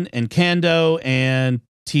Balin and Kando and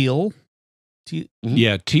Teal.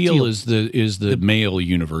 Yeah, Teal is the male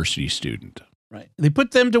university student. Right. They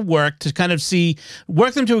put them to work to kind of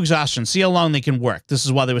work them to exhaustion, see how long they can work. This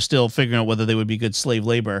is why they were still figuring out whether they would be good slave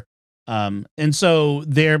labor. And so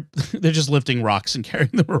they're just lifting rocks and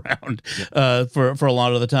carrying them around for a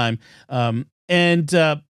lot of the time. And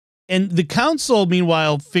the council,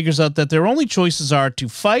 meanwhile, figures out that their only choices are to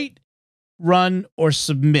fight, run, or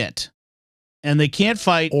submit. And they can't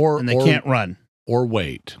fight and they can't run. Or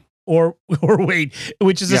wait. Or wait,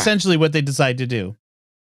 which is essentially what they decide to do.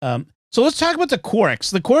 So let's talk about the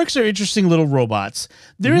Quarks. The Quarks are interesting little robots.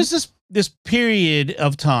 There is this period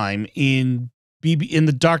of time in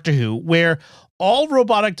the Doctor Who where all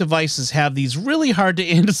robotic devices have these really hard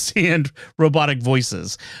to understand robotic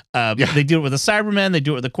voices. They do it with the Cybermen, they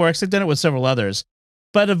do it with the Quarks, they've done it with several others.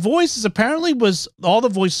 But all the voices of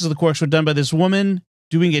the Quarks were done by this woman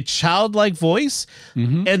doing a childlike voice,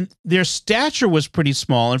 and their stature was pretty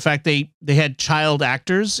small. In fact, they had child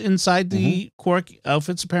actors inside the Quark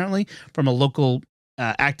outfits, apparently, from a local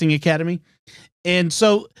acting academy. And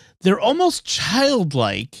so they're almost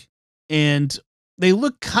childlike, and they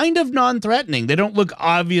look kind of non-threatening. They don't look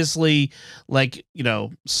obviously like,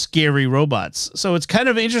 scary robots. So it's kind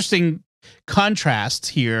of interesting contrast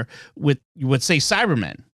here with, you would say,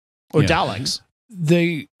 Cybermen or Daleks.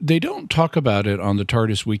 They don't talk about it on the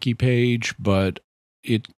TARDIS wiki page, but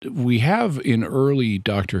we have in early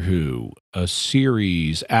Doctor Who a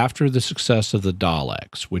series after the success of the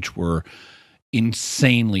Daleks, which were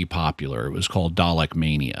insanely popular. It was called Dalek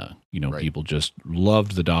Mania. People just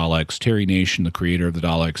loved the Daleks. Terry Nation, the creator of the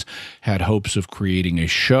Daleks, had hopes of creating a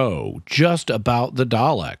show just about the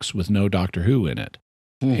Daleks with no Doctor Who in it.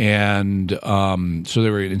 And so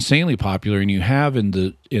they were insanely popular. And you have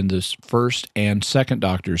in this first and second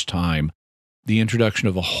Doctor's time the introduction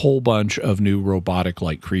of a whole bunch of new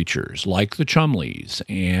robotic-like creatures, like the Chumleys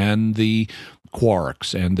and the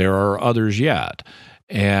Quarks, and there are others yet.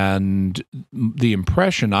 And the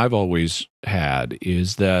impression I've always had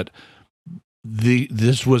is that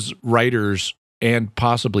this was writers and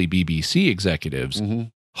possibly BBC executives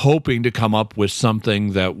hoping to come up with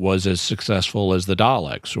something that was as successful as the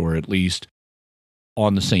Daleks, or at least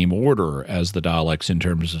on the same order as the Daleks in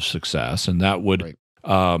terms of success. And that would,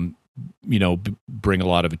 bring a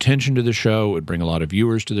lot of attention to the show. It would bring a lot of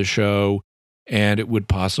viewers to the show. And it would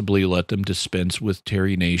possibly let them dispense with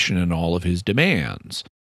Terry Nation and all of his demands.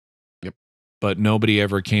 Yep. But nobody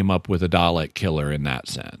ever came up with a Dalek killer in that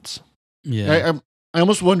sense. Yeah. I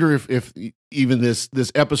almost wonder if even this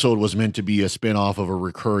episode was meant to be a spin-off of a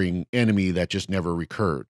recurring enemy that just never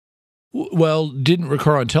recurred. Well, didn't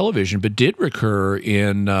recur on television, but did recur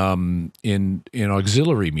in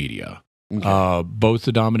auxiliary media. Okay. Both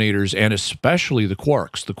the Dominators and especially the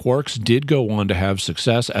Quarks. The Quarks did go on to have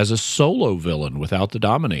success as a solo villain without the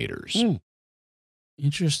Dominators.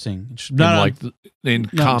 Interesting. In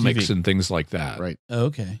comics and things like that. Right.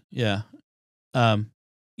 Okay. Yeah.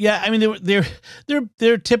 Yeah, I mean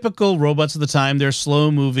they're typical robots of the time. They're slow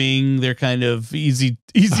moving. They're kind of easy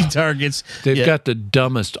targets. They've got the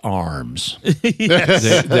dumbest arms.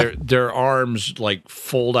 Their arms like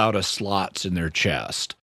fold out of slots in their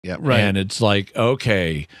chest. Yeah, right. And it's like,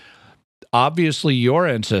 okay, obviously your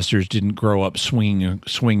ancestors didn't grow up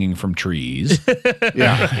swinging from trees.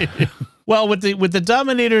 Yeah. Well, with the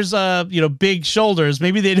Dominators, big shoulders,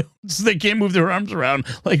 maybe they can't move their arms around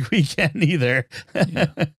like we can either. Yeah.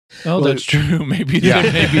 Oh, that's true. Maybe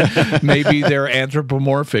they're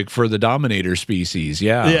anthropomorphic for the Dominator species.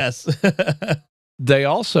 Yeah. Yes. They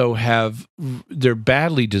also they're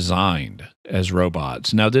badly designed as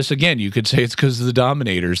robots. Now, this again, you could say it's because of the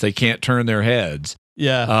Dominators. They can't turn their heads.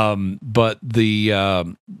 Yeah. But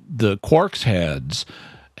the Quark's heads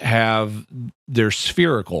they're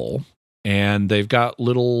spherical, and they've got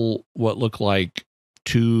little what look like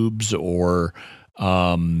tubes or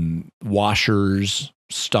washers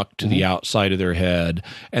stuck to the outside of their head,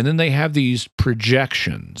 and then they have these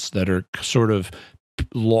projections that are sort of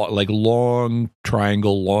like long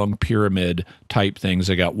triangle, long pyramid type things.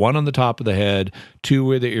 They got one on the top of the head, two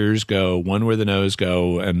where the ears go, one where the nose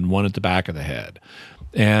go, and one at the back of the head.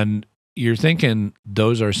 And you're thinking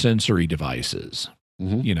those are sensory devices.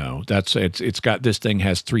 You know, it's got, this thing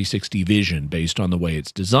has 360 vision based on the way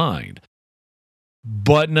it's designed.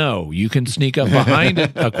 But no, you can sneak up behind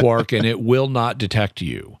a Quark and it will not detect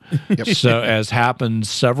you. So, as happens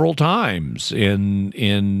several times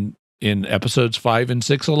in episodes 5 and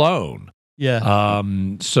 6 alone. Yeah.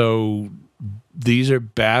 So these are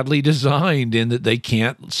badly designed in that they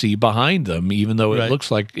can't see behind them, even though it looks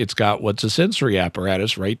like it's got what's a sensory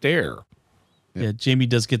apparatus right there. Yeah, Jamie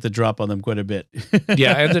does get the drop on them quite a bit.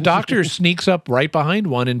 Yeah, and the Doctor sneaks up right behind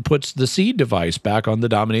one and puts the seed device back on the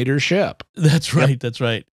Dominator's ship. That's right. That's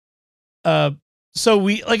right. So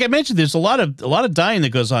like I mentioned, there's a lot of dying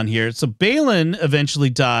that goes on here. So Balin eventually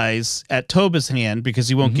dies at Toba's hand because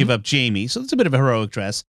he won't give up Jamie. So it's a bit of a heroic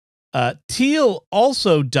dress. Teal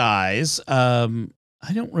also dies. I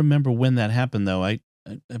don't remember when that happened though. I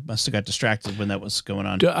must have got distracted when that was going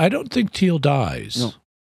on. I don't think Teal dies. No.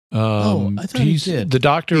 I thought he did. The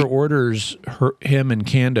Doctor orders him and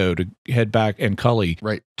Kando to head back, and Cully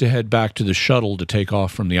to head back to the shuttle to take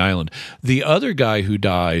off from the island. The other guy who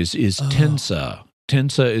dies is Tensa.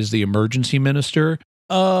 Tensa is the emergency minister.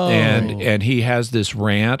 Oh. And he has this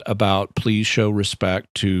rant about please show respect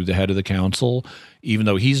to the head of the council, even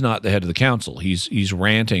though he's not the head of the council. He's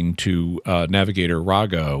ranting to Navigator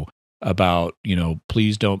Rago about,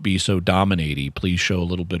 please don't be so dominating. Please show a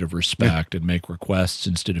little bit of respect and make requests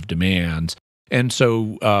instead of demands. And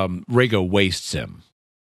so Rago wastes him.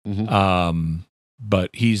 But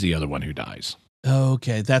he's the other one who dies. Oh,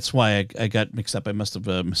 okay, that's why I got mixed up. I must have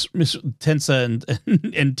Tensa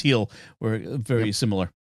and Teal were very similar.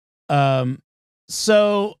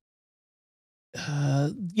 So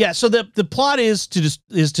the plot is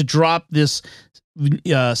to drop this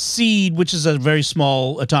seed, which is a very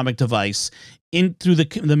small atomic device, in through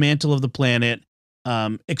the mantle of the planet,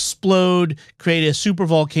 explode, create a super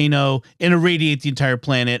volcano, and irradiate the entire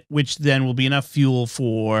planet, which then will be enough fuel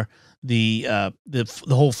for the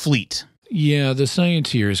whole fleet. Yeah, the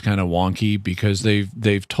science here is kind of wonky because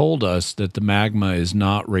they've told us that the magma is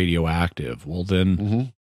not radioactive. Well,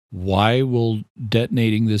 then why will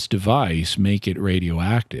detonating this device make it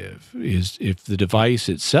radioactive? If the device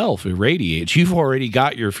itself irradiates, you've already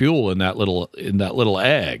got your fuel in that little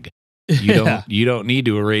egg. You don't need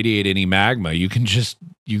to irradiate any magma. You can just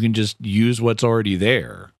use what's already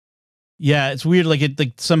there. Yeah, it's weird. Like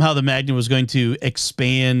somehow the magnet was going to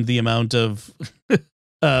expand the amount of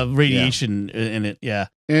radiation in it. Yeah.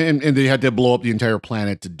 And they had to blow up the entire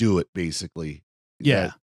planet to do it, basically.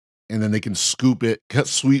 Yeah. And then they can swoop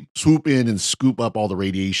in and scoop up all the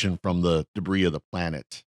radiation from the debris of the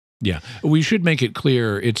planet. Yeah. We should make it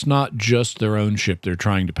clear it's not just their own ship they're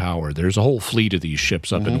trying to power. There's a whole fleet of these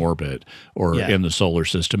ships up in orbit or in the solar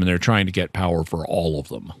system, and they're trying to get power for all of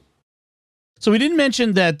them. So we didn't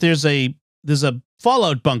mention that there's a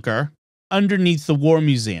fallout bunker underneath the War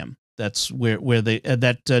Museum. That's where they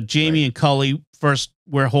Jamie and Cully first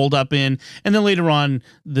were holed up in, and then later on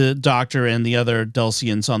the Doctor and the other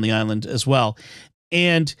Dulcians on the island as well.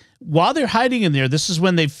 And while they're hiding in there, this is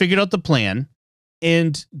when they figured out the plan,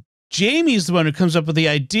 and Jamie's the one who comes up with the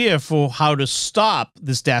idea for how to stop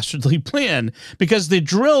this dastardly plan, because the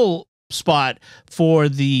drill spot for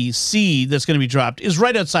the seed that's going to be dropped is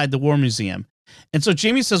right outside the War Museum. And so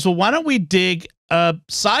Jamie says, well, why don't we dig a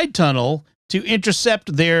side tunnel to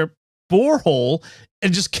intercept their borehole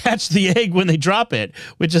and just catch the egg when they drop it,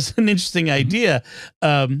 which is an interesting idea.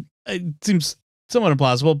 It seems somewhat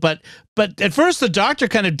implausible, but at first the Doctor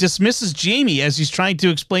kind of dismisses Jamie as he's trying to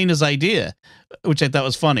explain his idea, which I thought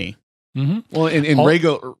was funny. Well, and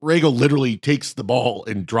Rago literally takes the ball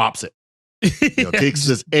and drops it. Takes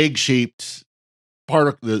this egg-shaped part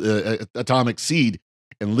of the atomic seed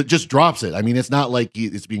and just drops it. I mean, it's not like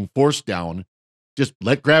it's being forced down. Just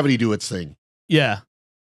let gravity do its thing. Yeah.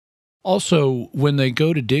 Also, when they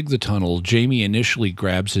go to dig the tunnel, Jamie initially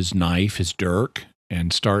grabs his knife, his dirk,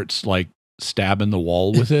 and starts like stabbing the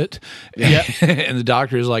wall with it. Yeah. And the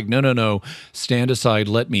doctor is like, no, stand aside,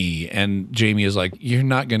 let me. And Jamie is like, you're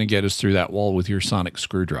not going to get us through that wall with your sonic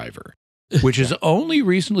screwdriver, which has only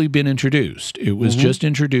recently been introduced. It was just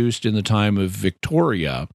introduced in the time of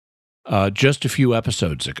Victoria, just a few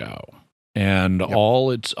episodes ago. And all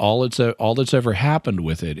that's ever happened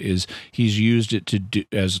with it is he's used it to do,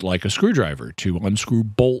 as like a screwdriver to unscrew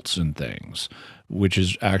bolts and things, which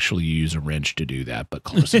is actually you use a wrench to do that, but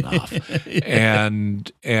close enough.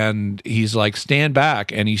 And he's like, stand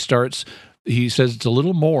back, and he says it's a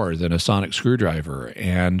little more than a sonic screwdriver.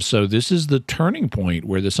 And so this is the turning point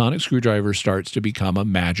where the sonic screwdriver starts to become a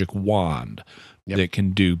magic wand that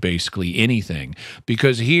can do basically anything,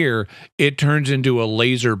 because here it turns into a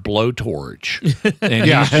laser blowtorch, and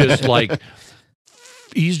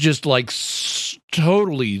he's just like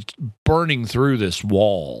totally burning through this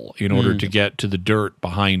wall in order to get to the dirt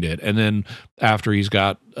behind it. And then after he's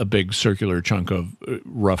got a big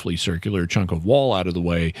roughly circular chunk of wall out of the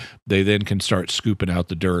way, they then can start scooping out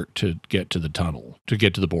the dirt to get to the tunnel, to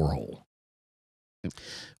get to the borehole.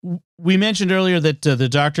 We mentioned earlier that the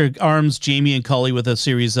doctor arms Jamie and Cully with a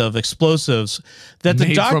series of explosives that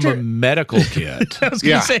the doctor from a medical kit. I was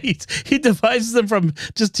going to say he devises them from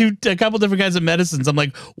just a couple different kinds of medicines. I'm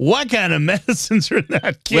like, what kind of medicines are in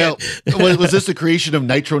that kit? Well, was this the creation of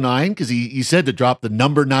Nitro 9? Because he said to drop the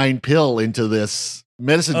number 9 pill into this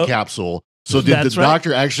medicine capsule. So did the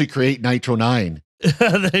doctor actually create Nitro 9?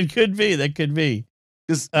 That could be.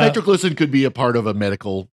 Because nitroglycerin could be a part of a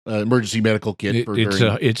medical emergency medical kit.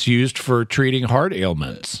 It's used for treating heart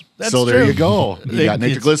ailments. That's so true. there you go. You got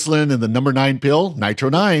nitroglycerin and the number 9 pill, Nitro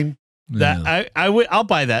 9. I'll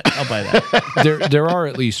buy that. There are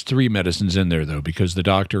at least 3 medicines in there though, because the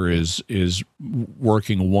doctor is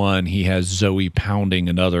working one. He has Zoe pounding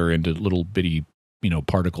another into little bitty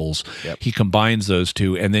particles. He combines those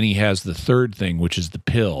 2, and then he has the third thing, which is the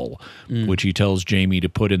pill, which he tells Jamie to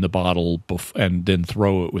put in the bottle and then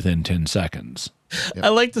throw it within 10 seconds. I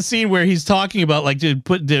like the scene where he's talking about like, dude,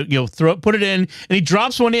 put it in, and he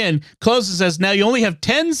drops one in, closes, says, now you only have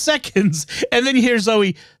 10 seconds, and then you hear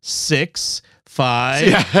Zoe 6,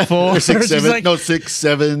 5, 4, 6, 7, like, 6,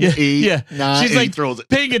 7, 8, 9. She's like throws it.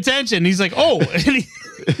 Paying attention. He's like, oh, and he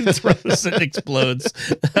throws it and explodes.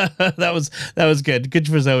 That was good. Good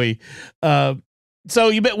for Zoe. So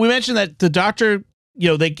we mentioned that the doctor,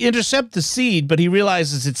 they intercept the seed, but he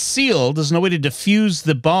realizes it's sealed. There's no way to defuse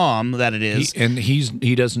the bomb that it is.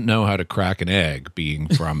 He doesn't know how to crack an egg, being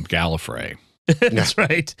from Gallifrey. That's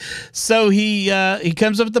right. So he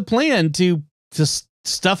comes up with the plan to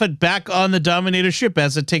stuff it back on the Dominator ship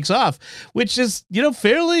as it takes off, which is,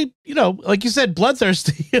 fairly, like you said,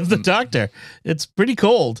 bloodthirsty of the doctor. It's pretty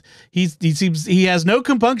cold. He has no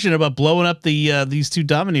compunction about blowing up these 2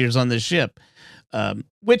 Dominators on this ship,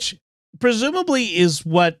 which presumably is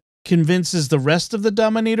what convinces the rest of the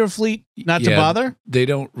Dominator fleet not to bother. They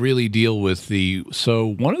don't really deal with so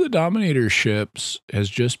one of the Dominator ships has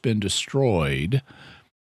just been destroyed.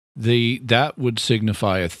 That would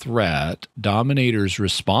signify a threat. Dominators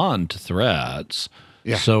respond to threats.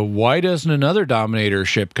 Yeah. So why doesn't another Dominator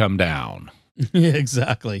ship come down? Yeah,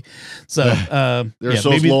 exactly. So they're so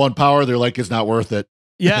low on power, they're like, it's not worth it.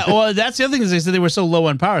 Yeah, well, that's the other thing is they said they were so low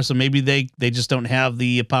on power, so maybe they just don't have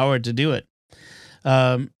the power to do it.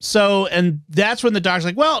 And that's when the doctor's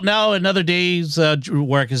like, well, now another day's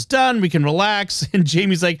work is done. We can relax. And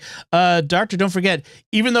Jamie's like, doctor, don't forget,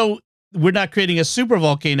 even though we're not creating a super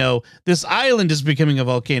volcano, this island is becoming a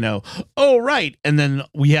volcano. Oh, right. And then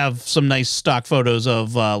we have some nice stock photos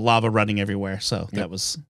of lava running everywhere. So that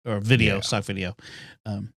was, or video, stock video.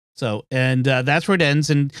 That's where it ends.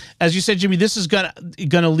 And as you said, Jimmy, this is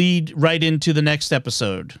gonna lead right into the next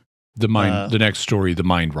episode. The next story, the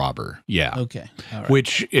mind robber. Yeah. Okay. All right.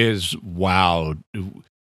 Which is, wow.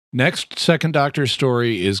 Next Second Doctor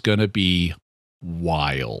story is going to be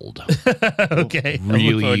wild. Okay.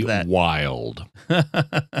 Really wild.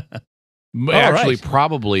 Actually,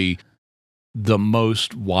 probably the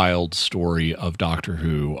most wild story of Doctor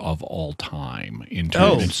Who of all time in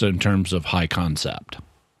terms of high concept.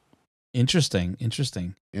 Interesting.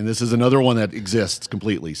 And this is another one that exists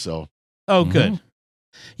completely. So. Oh, good.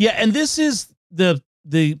 Yeah, and this is the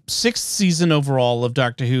 6th season overall of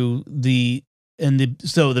Doctor Who. The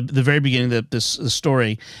very beginning of this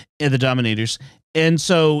story, the Dominators, and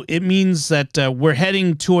so it means that we're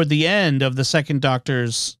heading toward the end of the Second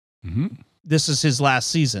Doctor's. This is his last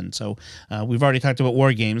season, so we've already talked about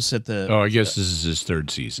War Games at the. Oh, I guess this is his 3rd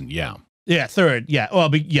season. Yeah. Yeah, 3rd. Yeah. Well,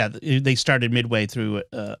 they started midway through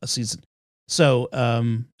a season. So,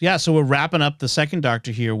 so we're wrapping up the second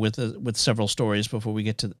Doctor here with several stories before we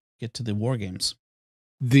get to the war games.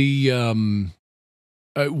 The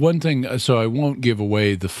one thing, so I won't give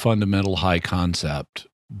away the fundamental high concept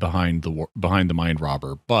behind the Mind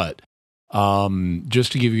Robber, but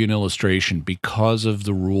just to give you an illustration, because of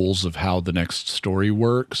the rules of how the next story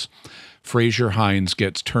works, Fraser Hines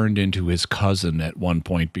gets turned into his cousin at one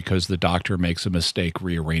point because the Doctor makes a mistake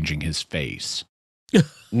rearranging his face.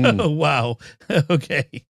 Oh, wow. Okay.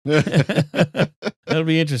 That'll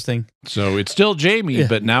be interesting. So it's still Jamie,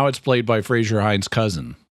 but now it's played by Fraser Hines'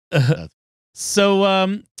 cousin.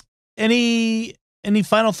 So, any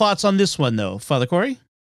final thoughts on this one, though, Father Cory?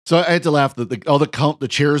 So I had to laugh that the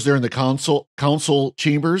chairs there in the council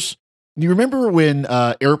chambers. You remember when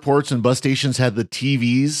airports and bus stations had the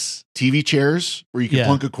TV chairs where you could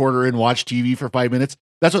plunk a quarter in and watch TV for 5 minutes?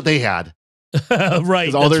 That's what they had.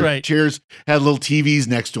 Right. All their chairs had little TVs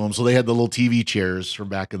next to them. So they had the little TV chairs from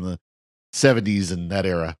back in the 70s and that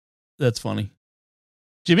era. That's funny.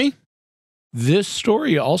 Jimmy? This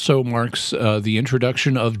story also marks the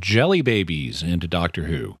introduction of jelly babies into Doctor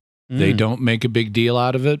Who. They don't make a big deal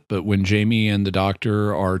out of it, but when Jamie and the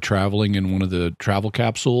Doctor are traveling in one of the travel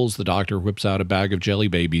capsules, the Doctor whips out a bag of jelly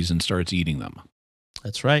babies and starts eating them.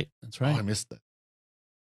 That's right. Oh, I missed that.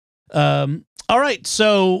 All right,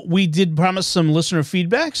 so we did promise some listener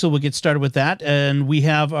feedback, so we'll get started with that. And we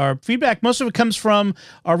have our feedback. Most of it comes from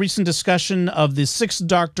our recent discussion of the Sixth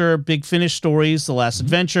Doctor Big Finish stories, The Last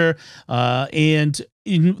Adventure. And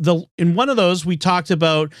in one of those, we talked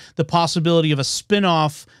about the possibility of a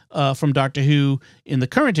spin-off from Doctor Who in the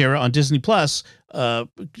current era on Disney Plus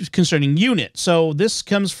concerning Unit. So this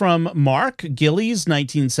comes from Mark Gillies,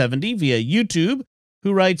 1970, via YouTube,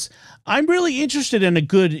 who writes, I'm really interested in a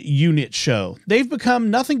good Unit show. They've become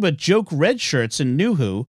nothing but joke red shirts in New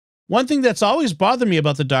Who. One thing that's always bothered me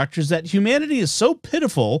about the Doctor is that humanity is so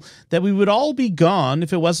pitiful that we would all be gone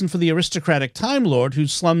if it wasn't for the aristocratic Time Lord who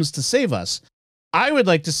slums to save us. I would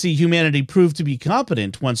like to see humanity prove to be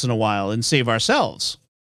competent once in a while and save ourselves.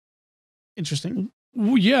 Interesting.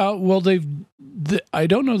 Yeah, well, I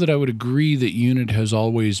don't know that I would agree that Unit has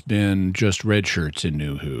always been just red shirts in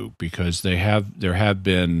New Who, because there have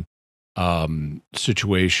been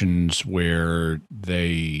situations where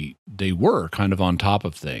they were kind of on top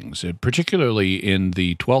of things, particularly in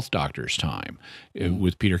the 12th Doctor's time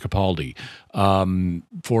with Peter Capaldi.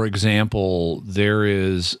 For example, there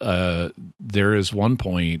is one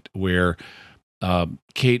point where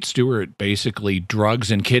Kate Stewart basically drugs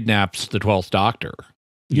and kidnaps the 12th Doctor.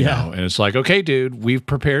 You know, and it's like, okay, dude, we've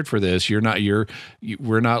prepared for this. We're not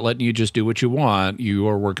letting you just do what you want. You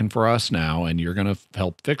are working for us now, and you're going to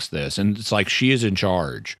help fix this. And it's like, she is in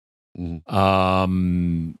charge. So,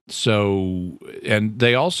 and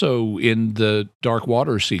they also, in the Dark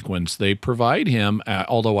Water sequence, they provide him,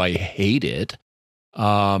 although I hate it,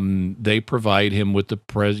 they provide him with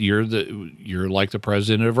you're like the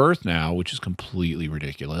president of Earth now, which is completely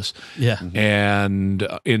ridiculous. Yeah. And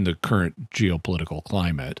in the current geopolitical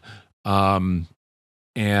climate,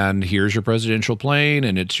 and here's your presidential plane,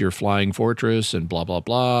 and it's your flying fortress, and blah blah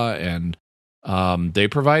blah, and they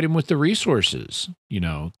provide him with the resources,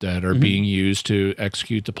 that are being used to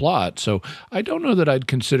execute the plot. So I don't know that I'd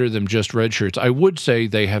consider them just red shirts. I would say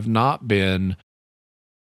they have not been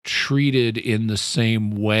treated in the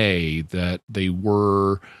same way that they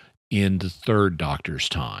were in the Third Doctor's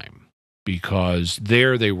time, because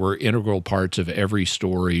they were integral parts of every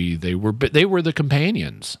story. They were the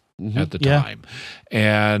companions at the time.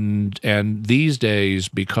 And these days,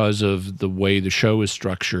 because of the way the show is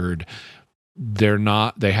structured,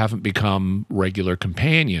 they haven't become regular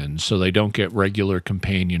companions, so they don't get regular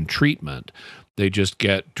companion treatment. They just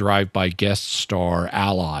get drive-by guest star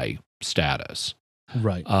ally status.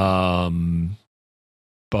 Right.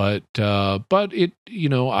 But it,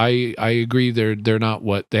 I agree. They're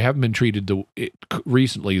not they haven't been treated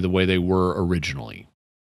recently the way they were originally.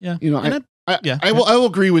 Yeah. I will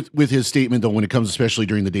agree with his statement though, when it comes, especially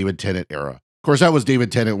during the David Tennant era. Of course, that was David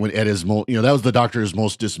Tennant when at his that was the Doctor's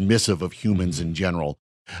most dismissive of humans in general.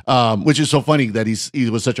 Which is so funny that he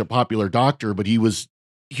was such a popular Doctor, but humans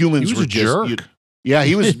were a jerk.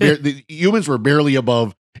 Humans were barely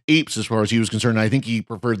above apes as far as he was concerned. I think he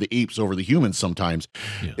preferred the apes over the humans sometimes.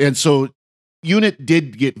 Yeah. And so Unit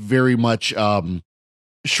did get very much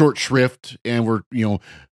short shrift, and were,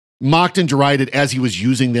 mocked and derided as he was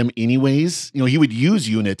using them anyways. He would use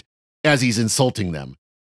Unit as he's insulting them,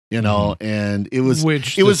 and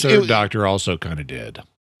the Third Doctor also kind of did.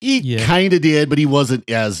 He kind of did, but he wasn't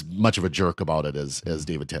as much of a jerk about it as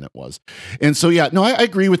David Tennant was. And so, I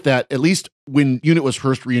agree with that. At least when Unit was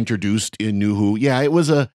first reintroduced in New Who, it was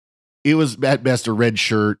a it was at best a red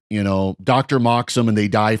shirt, doctor mocks him and they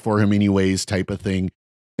die for him anyways type of thing.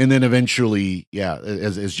 And then eventually, yeah,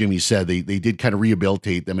 as Jimmy said, they did kind of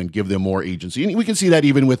rehabilitate them and give them more agency. And we can see that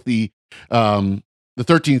even with the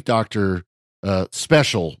 13th Doctor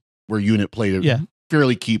special, where Unit played a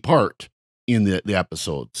fairly key part in the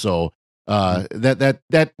episode. So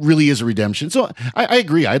that really is a redemption. So I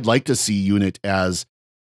agree. I'd like to see Unit as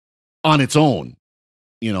on its own,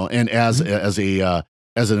 and as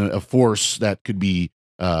a force that could be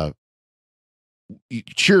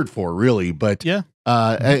cheered for, really. But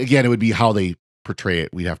again, it would be how they portray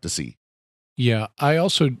it. We'd have to see. Yeah, I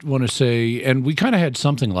also want to say, and we kind of had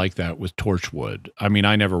something like that with Torchwood. I mean,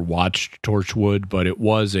 I never watched Torchwood, but it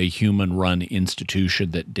was a human-run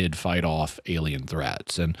institution that did fight off alien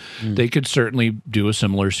threats, and they could certainly do a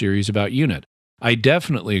similar series about Unit. I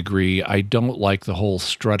definitely agree. I don't like the whole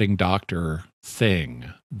strutting doctor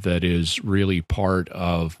thing that is really part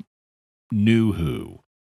of New Who.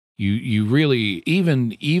 You really,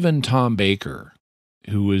 even Tom Baker,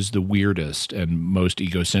 who is the weirdest and most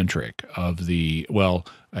egocentric of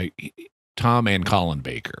Tom and Colin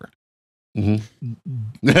Baker.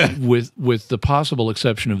 with the possible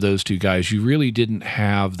exception of those two guys, you really didn't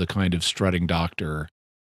have the kind of strutting doctor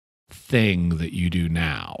thing that you do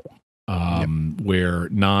now, where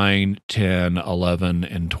 9, 10, 11,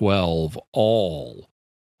 and 12 all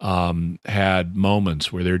had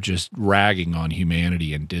moments where they're just ragging on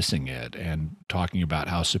humanity and dissing it and talking about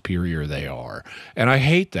how superior they are. And I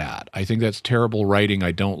hate that. I think that's terrible writing.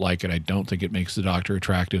 I don't like it. I don't think it makes the Doctor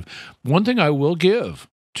attractive. One thing I will give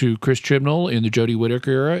to Chris Chibnall in the Jodie Whittaker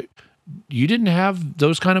era, you didn't have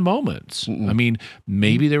those kind of moments. I mean,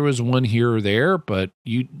 maybe there was one here or there, but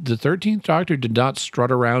the 13th Doctor did not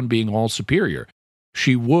strut around being all superior.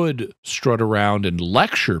 She would strut around and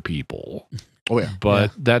lecture people. Oh yeah,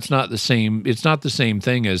 but that's not the same. It's not the same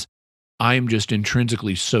thing as I'm just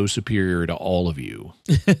intrinsically so superior to all of you.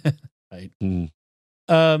 Right.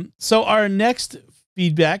 So our next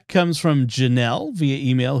feedback comes from Janelle via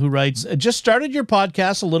email, who writes, "Just started your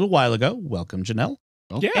podcast a little while ago. Welcome, Janelle.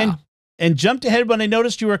 Yeah, and jumped ahead when I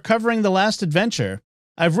noticed you were covering The Last Adventure.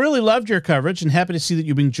 I've really loved your coverage and happy to see that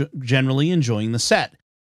you've been generally enjoying the set.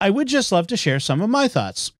 I would just love to share some of my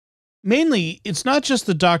thoughts. Mainly, it's not just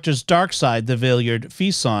the Doctor's dark side the Valeyard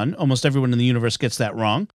feasts on. Almost everyone in the universe gets that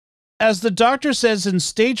wrong. As the Doctor says in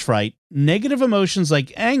Stage Fright, negative emotions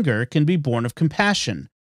like anger can be born of compassion.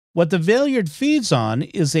 What the Valeyard feeds on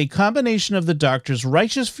is a combination of the Doctor's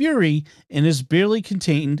righteous fury and his barely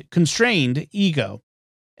constrained ego.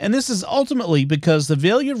 And this is ultimately because the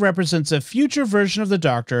Valeyard represents a future version of the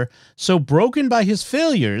Doctor so broken by his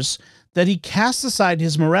failures that he casts aside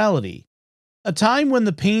his morality. A time when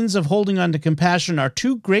the pains of holding on to compassion are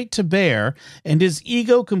too great to bear and his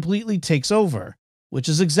ego completely takes over, which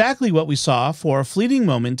is exactly what we saw for a fleeting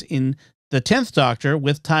moment in the 10th Doctor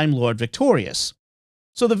with Time Lord Victorious.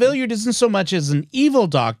 So the Valeyard isn't so much as an evil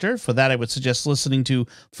Doctor, for that I would suggest listening to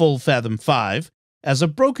Full Fathom 5, as a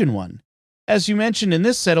broken one. As you mentioned, in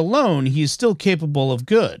this set alone, he is still capable of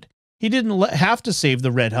good. He didn't have to save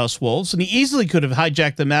the Red House Wolves, and he easily could have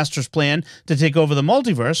hijacked the Master's plan to take over the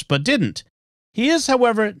multiverse, but didn't. He is,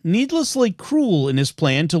 however, needlessly cruel in his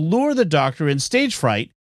plan to lure the Doctor in Stage Fright,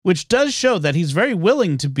 which does show that he's very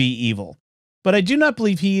willing to be evil. But I do not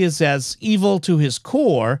believe he is as evil to his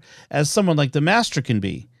core as someone like the Master can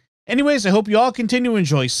be. Anyways, I hope you all continue to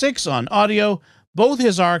enjoy 6 on audio. Both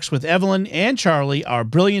his arcs with Evelyn and Charlie are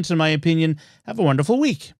brilliant in my opinion. Have a wonderful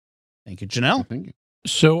week. Thank you, Janelle. Thank you.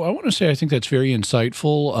 So I want to say I think that's very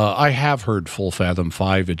insightful. I have heard Full Fathom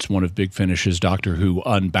 5. It's one of Big Finish's Doctor Who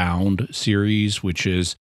Unbound series, which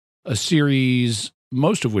is a series,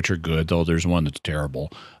 most of which are good, though there's one that's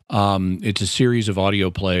terrible. It's a series of audio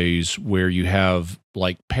plays where you have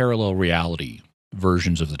like parallel reality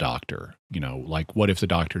versions of the Doctor, like what if the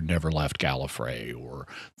Doctor never left Gallifrey or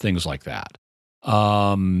things like that.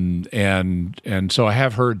 And so I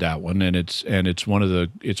have heard that one, and it's one of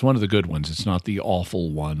the good ones. It's not the awful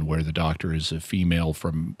one where the Doctor is a female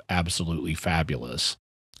from Absolutely Fabulous.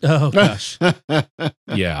 Oh gosh.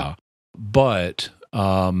 Yeah. But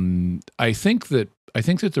I think that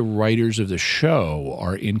the writers of the show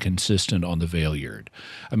are inconsistent on the Valeyard.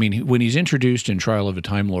 I mean, when he's introduced in Trial of a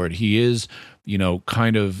Time Lord, he is,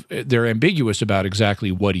 they're ambiguous about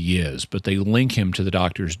exactly what he is, but they link him to the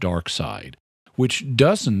Doctor's dark side, which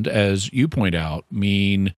doesn't, as you point out,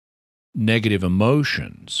 mean negative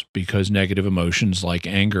emotions, because negative emotions like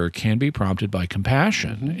anger can be prompted by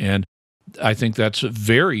compassion. And I think that's a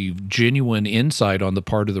very genuine insight on the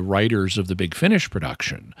part of the writers of the Big Finish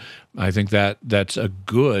production. I think that that's a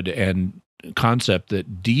good and concept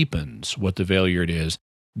that deepens what the Valeyard is.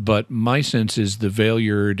 But my sense is the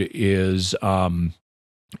Valeyard is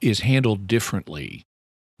handled differently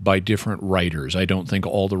by different writers. I don't think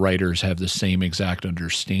all the writers have the same exact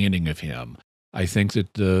understanding of him. I think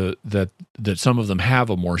that that some of them have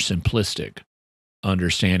a more simplistic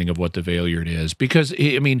understanding of what the Valeyard is, because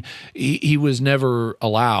he was never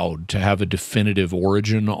allowed to have a definitive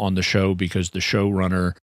origin on the show because the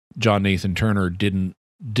showrunner John Nathan Turner didn't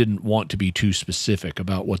want to be too specific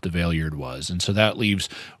about what the Valeyard was, and so that leaves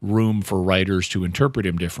room for writers to interpret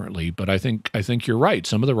him differently. But I think you're right.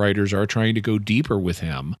 Some of the writers are trying to go deeper with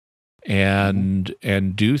him and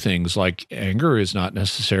do things like anger is not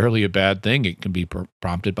necessarily a bad thing. It can be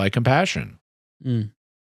prompted by compassion.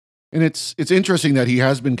 And it's interesting that he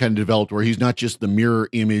has been kind of developed where he's not just the mirror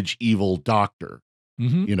image evil doctor.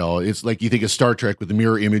 You know, it's like you think of Star Trek with the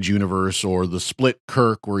mirror image universe, or the split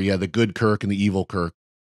Kirk where you have the good Kirk and the evil Kirk.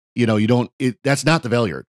 You know, that's not the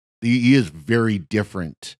Valeyard. He is very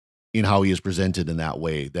different in how he is presented in that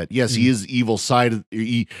way. That yes, he is evil side.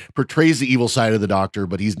 He portrays the evil side of the Doctor,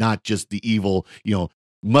 but he's not just the evil,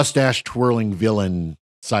 mustache twirling villain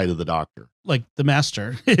side of the Doctor. Like the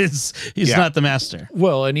Master he's not the Master.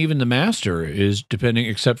 Well, and even the Master is, depending,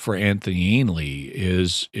 except for Anthony Ainley,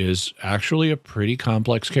 is actually a pretty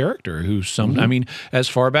complex character who I mean, as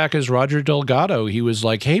far back as Roger Delgado, he was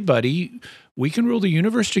like, hey buddy, we can rule the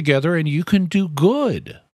universe together and you can do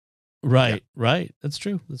good. Right. That's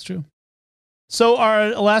true. So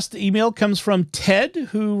our last email comes from Ted,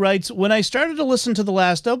 who writes, when I started to listen to the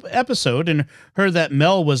last episode and heard that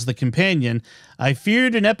Mel was the companion, I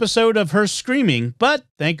feared an episode of her screaming, but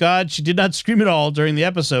thank God she did not scream at all during the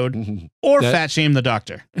episode or fat shame the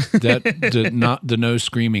Doctor. The no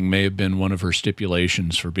screaming may have been one of her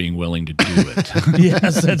stipulations for being willing to do it.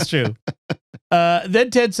 Yes, that's true. Then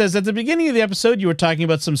Ted says, at the beginning of the episode, you were talking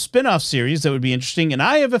about some spin-off series that would be interesting, and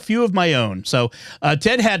I have a few of my own. So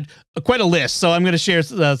Ted had quite a list, so I'm going to share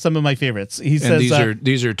some of my favorites. He says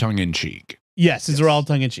these are tongue-in-cheek. Yes, these are all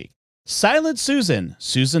tongue-in-cheek. Silent Susan.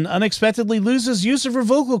 Susan unexpectedly loses use of her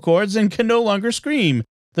vocal cords and can no longer scream.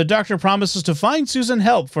 The Doctor promises to find Susan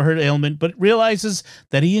help for her ailment, but realizes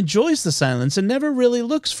that he enjoys the silence and never really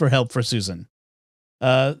looks for help for Susan.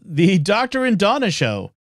 The Doctor and Donna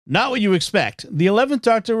show. Not what you expect. The 11th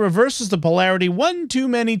Doctor reverses the polarity one too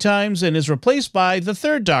many times and is replaced by the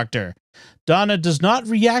 3rd Doctor. Donna does not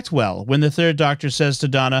react well when the 3rd Doctor says to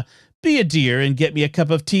Donna, be a dear and get me a cup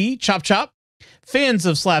of tea, chop chop. Fans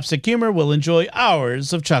of slapstick humor will enjoy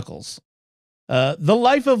hours of chuckles. The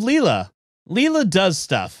Life of Leela. Leela does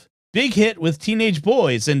stuff. Big hit with teenage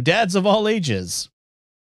boys and dads of all ages.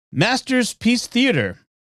 Master's Piece Theater.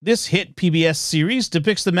 This hit PBS series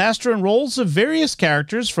depicts the master and roles of various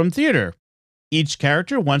characters from theater. Each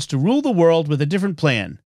character wants to rule the world with a different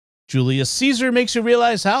plan. Julius Caesar makes you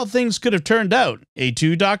realize how things could have turned out.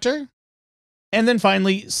 A2, Doctor? And then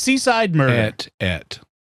finally, Seaside Murder.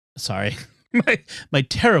 Sorry. my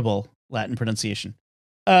terrible Latin pronunciation.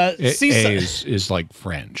 Is like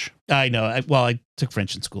French. I know. I took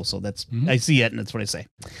French in school, so that's I see it, and that's what I say.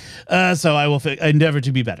 So I will endeavor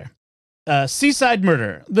to be better. Seaside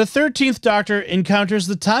Murder. The 13th Doctor encounters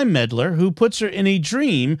the Time Meddler, who puts her in a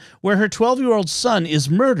dream where her 12-year-old son is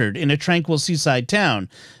murdered in a tranquil seaside town.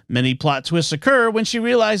 Many plot twists occur when she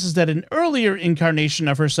realizes that an earlier incarnation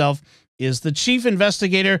of herself is the chief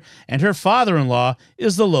investigator and her father-in-law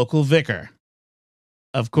is the local vicar.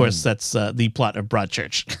 Of course, that's the plot of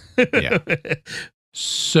Broadchurch. Yeah.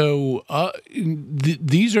 So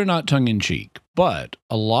these are not tongue-in-cheek, but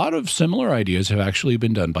a lot of similar ideas have actually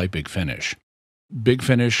been done by Big Finish. Big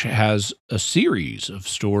Finish has a series of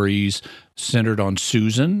stories centered on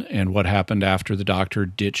Susan and what happened after the Doctor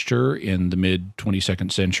ditched her in the mid-22nd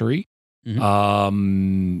century. Just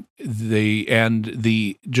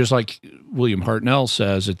like William Hartnell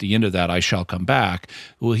says at the end of that, I shall come back.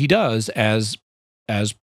 Well, he does as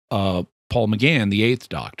Paul McGann, the 8th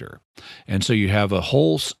Doctor. And so you have a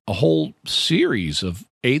whole series of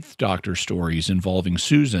 8th Doctor stories involving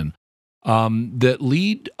Susan that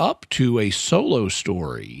lead up to a solo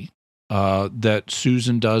story that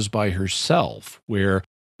Susan does by herself, where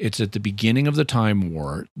it's at the beginning of the Time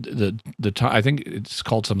War. I think it's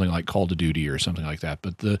called something like Call to Duty or something like that.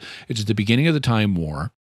 But it's at the beginning of the Time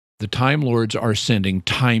War. The Time Lords are sending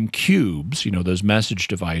time cubes, those message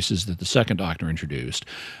devices that the 2nd Doctor introduced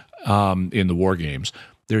in the War Games.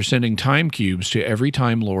 They're sending time cubes to every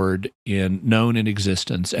Time Lord known in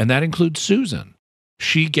existence, and that includes Susan.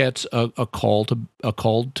 She gets a call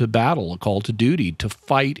to battle, a call to duty, to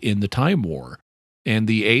fight in the Time War. And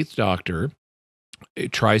the 8th Doctor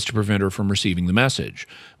tries to prevent her from receiving the message,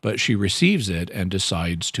 but she receives it and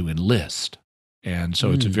decides to enlist. And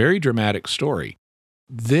so it's a very dramatic story.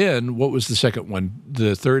 then what was the second one?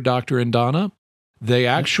 The Third Doctor and Donna? They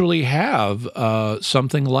actually have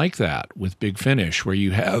something like that with Big Finish, where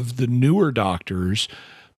you have the newer doctors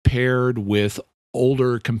paired with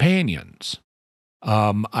older companions.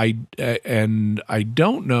 I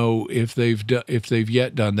don't know if they've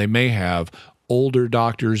yet done. They may have older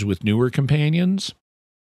doctors with newer companions.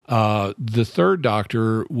 The Third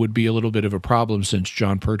Doctor would be a little bit of a problem since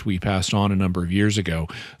John Pertwee passed on a number of years ago.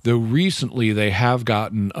 Though recently they have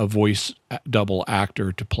gotten a voice double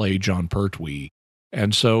actor to play John Pertwee.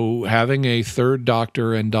 And so having a Third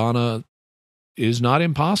Doctor and Donna is not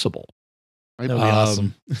impossible. That would be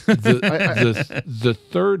awesome. The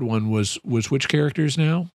third one was which characters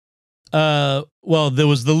now? Well, there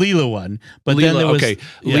was the Leela one, but Leela, then there was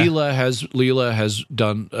Leela has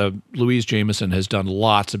done. Louise Jameson has done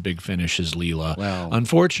lots of Big Finish as Leela. Wow.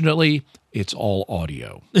 Unfortunately, it's all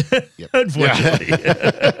audio. Unfortunately.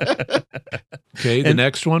 Okay, the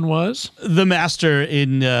next one was the Master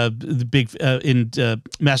in the big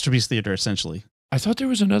Masterpiece Theater, essentially. I thought there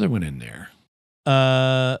was another one in there.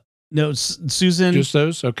 No, Susan. Just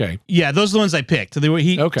those? Okay. Yeah, those are the ones I picked.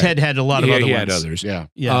 Ted had a lot of other ones. He had others. Yeah.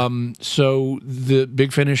 So the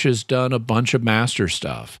Big Finish has done a bunch of Master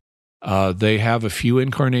stuff. They have a few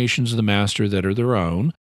incarnations of the Master that are their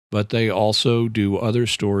own, but they also do other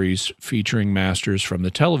stories featuring Masters from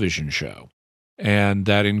the television show. And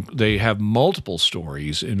they have multiple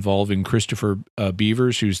stories involving Christopher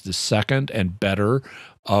Beavers, who's the second and better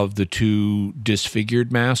of the two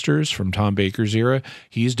disfigured Masters from Tom Baker's era.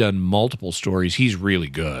 He's done multiple stories. He's really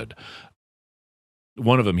good.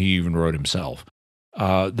 One of them he even wrote himself.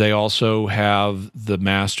 They also have the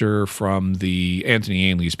Master from the Anthony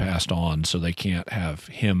Ainley's passed on, so they can't have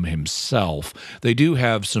him himself. They do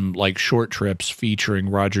have some like short trips featuring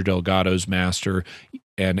Roger Delgado's Master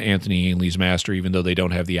and Anthony Ainley's Master, even though they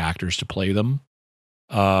don't have the actors to play them.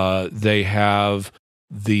 They have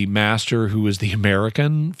the Master who is the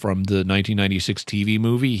American from the 1996 TV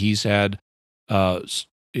movie. He's had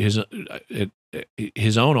his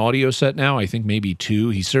own audio set now, I think maybe two.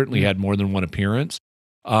 He certainly had more than one appearance.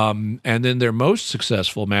 And then their most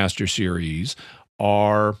successful Master series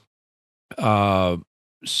are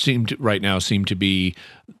seem to be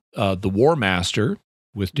the War Master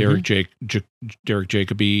with Derek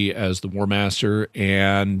Jacobi as the War Master,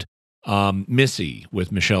 and Missy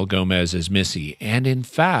with Michelle Gomez as Missy. And in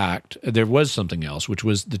fact, there was something else, which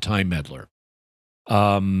was the Time Meddler,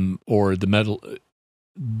 or the meddling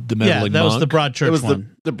monk. That was the Broadchurch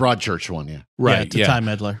one. The Broadchurch one, yeah. Right. Yeah, Time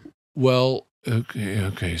Meddler. Well,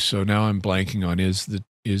 okay. So now I'm blanking on is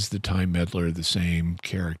the Time Meddler the same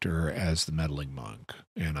character as the meddling monk?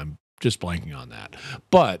 And I'm just blanking on that.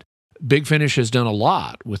 But Big Finish has done a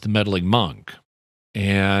lot with the meddling monk.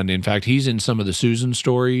 And in fact, he's in some of the Susan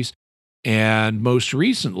stories. And most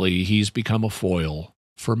recently, he's become a foil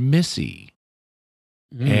for Missy.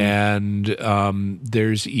 And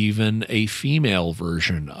there's even a female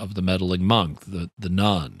version of the meddling monk, the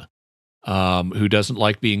nun, who doesn't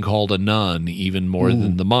like being called a nun even more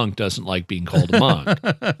than the monk doesn't like being called a monk.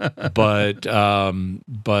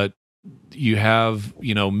 But you have,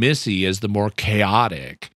 Missy as the more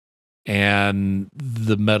chaotic, and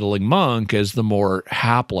the meddling monk as the more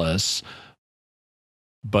hapless,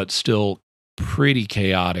 but still pretty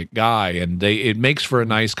chaotic guy. And it makes for a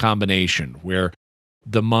nice combination where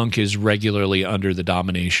the monk is regularly under the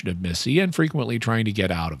domination of Missy and frequently trying to get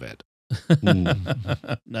out of it.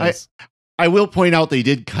 Nice. I will point out they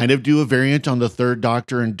did kind of do a variant on the Third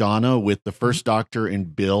Doctor and Donna with the First Doctor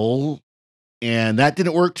and Bill, and that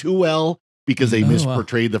didn't work too well because they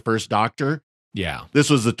misportrayed the First Doctor. Yeah. This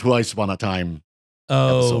was the Twice Upon a Time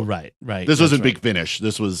episode. Right. This wasn't Big Finish.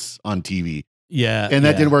 This was on TV. Yeah. And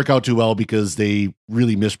that didn't work out too well because they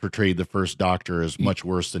really misportrayed the First Doctor as much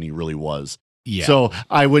worse than he really was. Yeah. So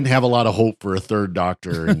I wouldn't have a lot of hope for a Third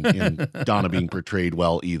Doctor and Donna being portrayed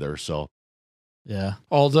well either. So yeah.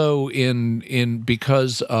 Although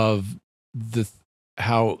because of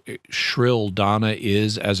how shrill Donna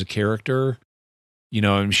is as a character,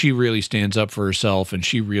 and she really stands up for herself and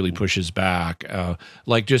she really pushes back.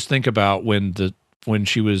 Like just think about when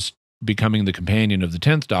she was becoming the companion of the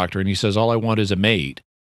 10th Doctor and he says, "All I want is a mate."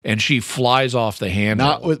 And she flies off the handle.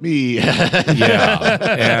 Not with me. Yeah.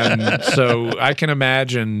 And so I can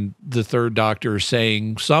imagine the Third Doctor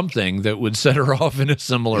saying something that would set her off in a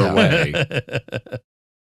similar way.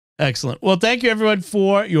 Excellent. Well, thank you everyone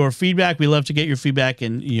for your feedback. We love to get your feedback,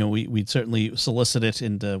 and we'd certainly solicit it,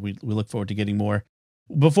 and we look forward to getting more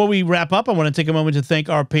Before we wrap up, I want to take a moment to thank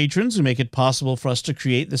our patrons who make it possible for us to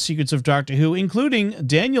create the Secrets of Doctor Who, including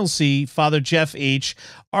Daniel C., Father Jeff H.,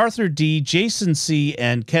 Arthur D., Jason C.,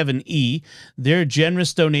 and Kevin E. Their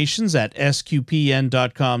generous donations at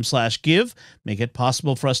sqpn.com/give make it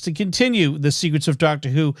possible for us to continue the Secrets of Doctor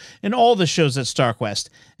Who and all the shows at StarQuest,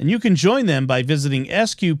 and you can join them by visiting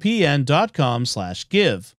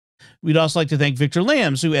sqpn.com/give. We'd also like to thank Victor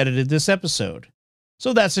Lambs, who edited this episode.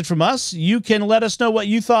 So that's it from us. You can let us know what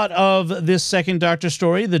you thought of this second Doctor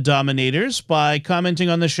story, The Dominators, by commenting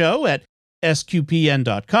on the show at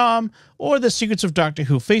sqpn.com or the Secrets of Doctor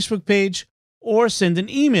Who Facebook page, or send an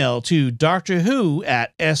email to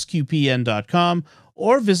drwho@sqpn.com,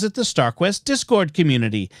 or visit the StarQuest Discord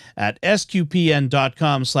community at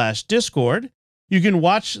sqpn.com/discord. You can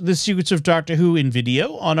watch The Secrets of Doctor Who in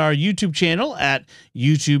video on our YouTube channel at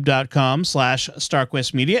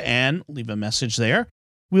youtube.com/StarQuestMedia and leave a message there.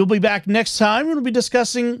 We'll be back next time. We'll be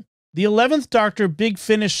discussing the 11th Doctor Big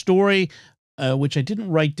Finish story, which I didn't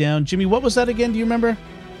write down. Jimmy, what was that again? Do you remember?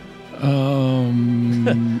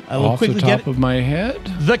 Off the top of my head?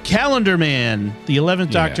 The Calendar Man, the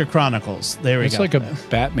 11th Doctor Chronicles. There we go. It's like a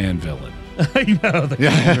Batman villain. I know, the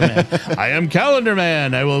Calendar Man. I am Calendar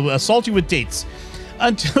Man. I will assault you with dates.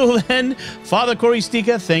 Until then, Father Cory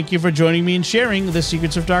Sticha, thank you for joining me and sharing the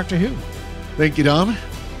Secrets of Doctor Who. Thank you, Dom.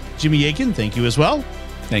 Jimmy AKin, thank you as well.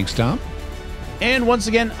 Thanks, Dom. And once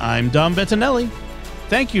again, I'm Dom Bettinelli.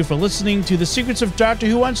 Thank you for listening to the Secrets of Doctor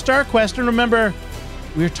Who on StarQuest. And remember,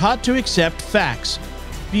 we're taught to accept facts,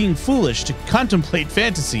 being foolish to contemplate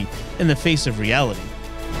fantasy in the face of reality.